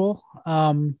usual.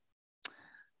 I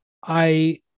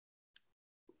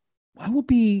will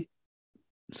be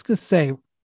just going to say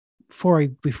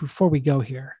before we go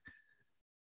here,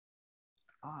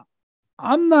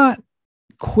 I'm not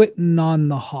quitting on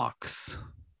the Hawks.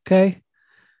 Okay.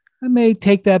 I may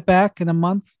take that back in a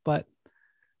month, but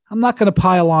I'm not going to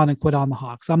pile on and quit on the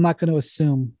Hawks. I'm not going to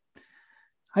assume.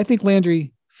 I think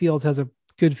Landry Fields has a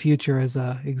good future as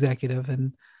a executive,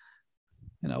 and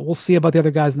we'll see about the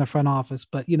other guys in the front office,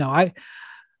 but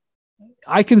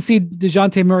I can see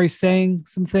DeJounte Murray saying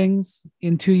some things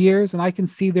in 2 years, and I can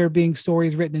see there being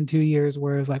stories written in 2 years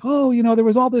where it's like, there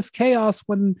was all this chaos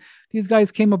when these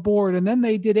guys came aboard and then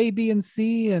they did A, B, and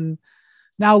C. And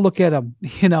now look at them,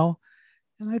 and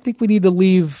I think we need to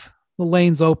leave the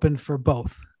lanes open for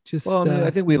both.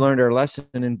 I think we learned our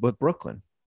lesson with Brooklyn.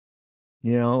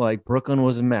 Brooklyn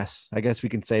was a mess. I guess we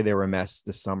can say they were a mess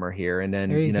this summer here. And then,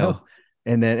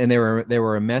 and they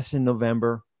were a mess in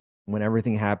November when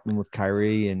everything happened with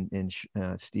Kyrie and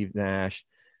Steve Nash.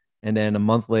 And then a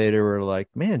month later, we're like,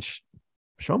 man,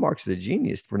 Sean Marks is a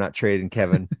genius for not trading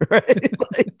Kevin, right?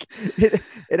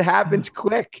 It happens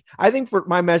quick. I think for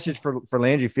my message for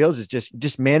Landry Fields is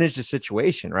just manage the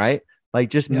situation, right?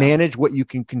 Manage what you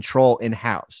can control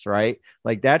in-house, right?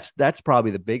 That's probably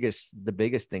the biggest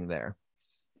thing there.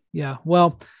 Yeah.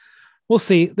 Well, we'll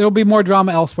see. There'll be more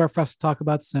drama elsewhere for us to talk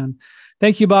about soon.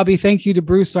 Thank you, Bobby. Thank you to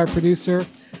Bruce, our producer.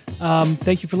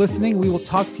 Thank you for listening. We will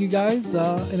talk to you guys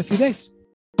in a few days.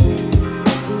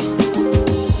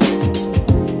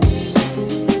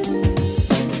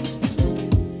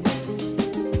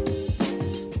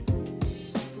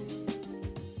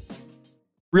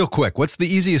 Real quick, what's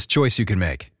the easiest choice you can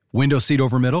make? Window seat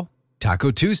over middle?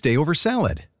 Taco Tuesday over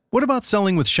salad? What about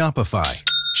selling with Shopify?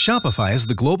 Shopify is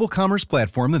the global commerce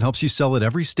platform that helps you sell at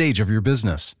every stage of your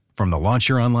business. From the launch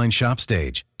your online shop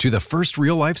stage, to the first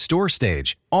real-life store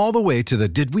stage, all the way to the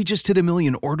did we just hit a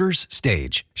million orders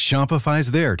stage.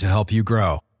 Shopify's there to help you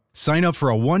grow. Sign up for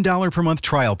a $1 per month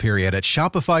trial period at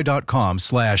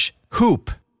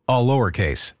shopify.com/hoop, all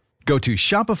lowercase. Go to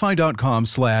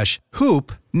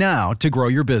shopify.com/hoop now to grow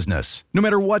your business, no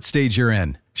matter what stage you're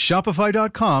in.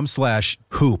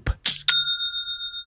 Shopify.com/hoop.